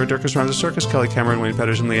Dolnick, Sarah Durkis, Rhonda Circus, Kelly Cameron, Wayne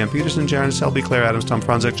Pedersen, Leanne Peterson, Jaron Selby, Claire Adams, Tom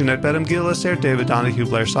Franzek, Jeanette Bedham, Gil Lassert, David Donahue,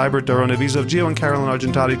 Blair Seibert, Doro Navizov, Gio and Carolyn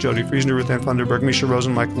Argentati, Jody Friesner, Ruth Ann Funderburg, Misha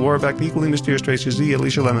Rosen, Michael Warbeck, The Equally Mysterious Tracy Z,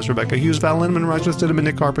 Alicia Lemus, Rebecca Hughes, Val Lindemann, Roger Stidham,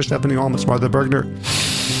 Nick Harper, Stephanie Holmes, Martha Bergner,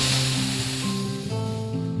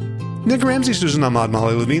 Nick Ramsey, Susan Ahmad,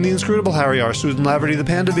 Molly Levine, The Inscrutable, Harry R., Susan Laverty, The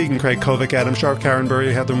Panda Vegan, Craig Kovic, Adam Sharp, Karen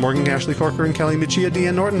Burry, Heather Morgan, Ashley Corker, and Kelly Michia,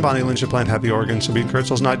 Deanne Norton, Bonnie Lynch, Plant Happy Oregon, Sabine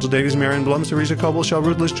Kurtzels, Nigel Davies, Marion Blum, Teresa Coble, Shel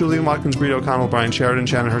Ruthless, Julian Watkins, Brito O'Connell, Brian Sheridan,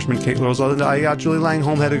 Shannon Hirschman, Kate Rose, Linda Ayat, Julie Lang,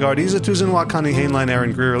 Home Hedegaard, Isa Tuzin, Connie Hainline,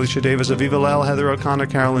 Aaron Greer, Alicia Davis, Aviva Lell, Heather O'Connor,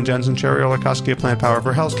 Carolyn Jensen, Sherry Olakoski, Plant Power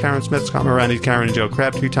for Health, Karen Smith, Scott Morandi, Karen and Joe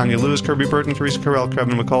Crabtree, Tanya Lewis, Kirby Burton, Teresa Carell,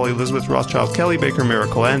 Kevin McCauley, Elizabeth Rothschild, Kelly Baker,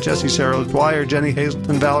 Miracle, Ann, Jesse Sarah Dwyer, Jenny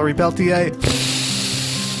Hazelton, Valerie Peltier,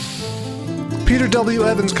 Peter W.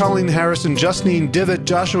 Evans, Colleen Harrison, Justine Divot,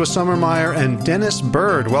 Joshua Summermeyer, and Dennis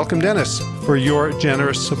Bird. Welcome, Dennis, for your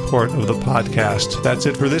generous support of the podcast. That's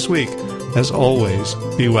it for this week. As always,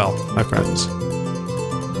 be well, my friends.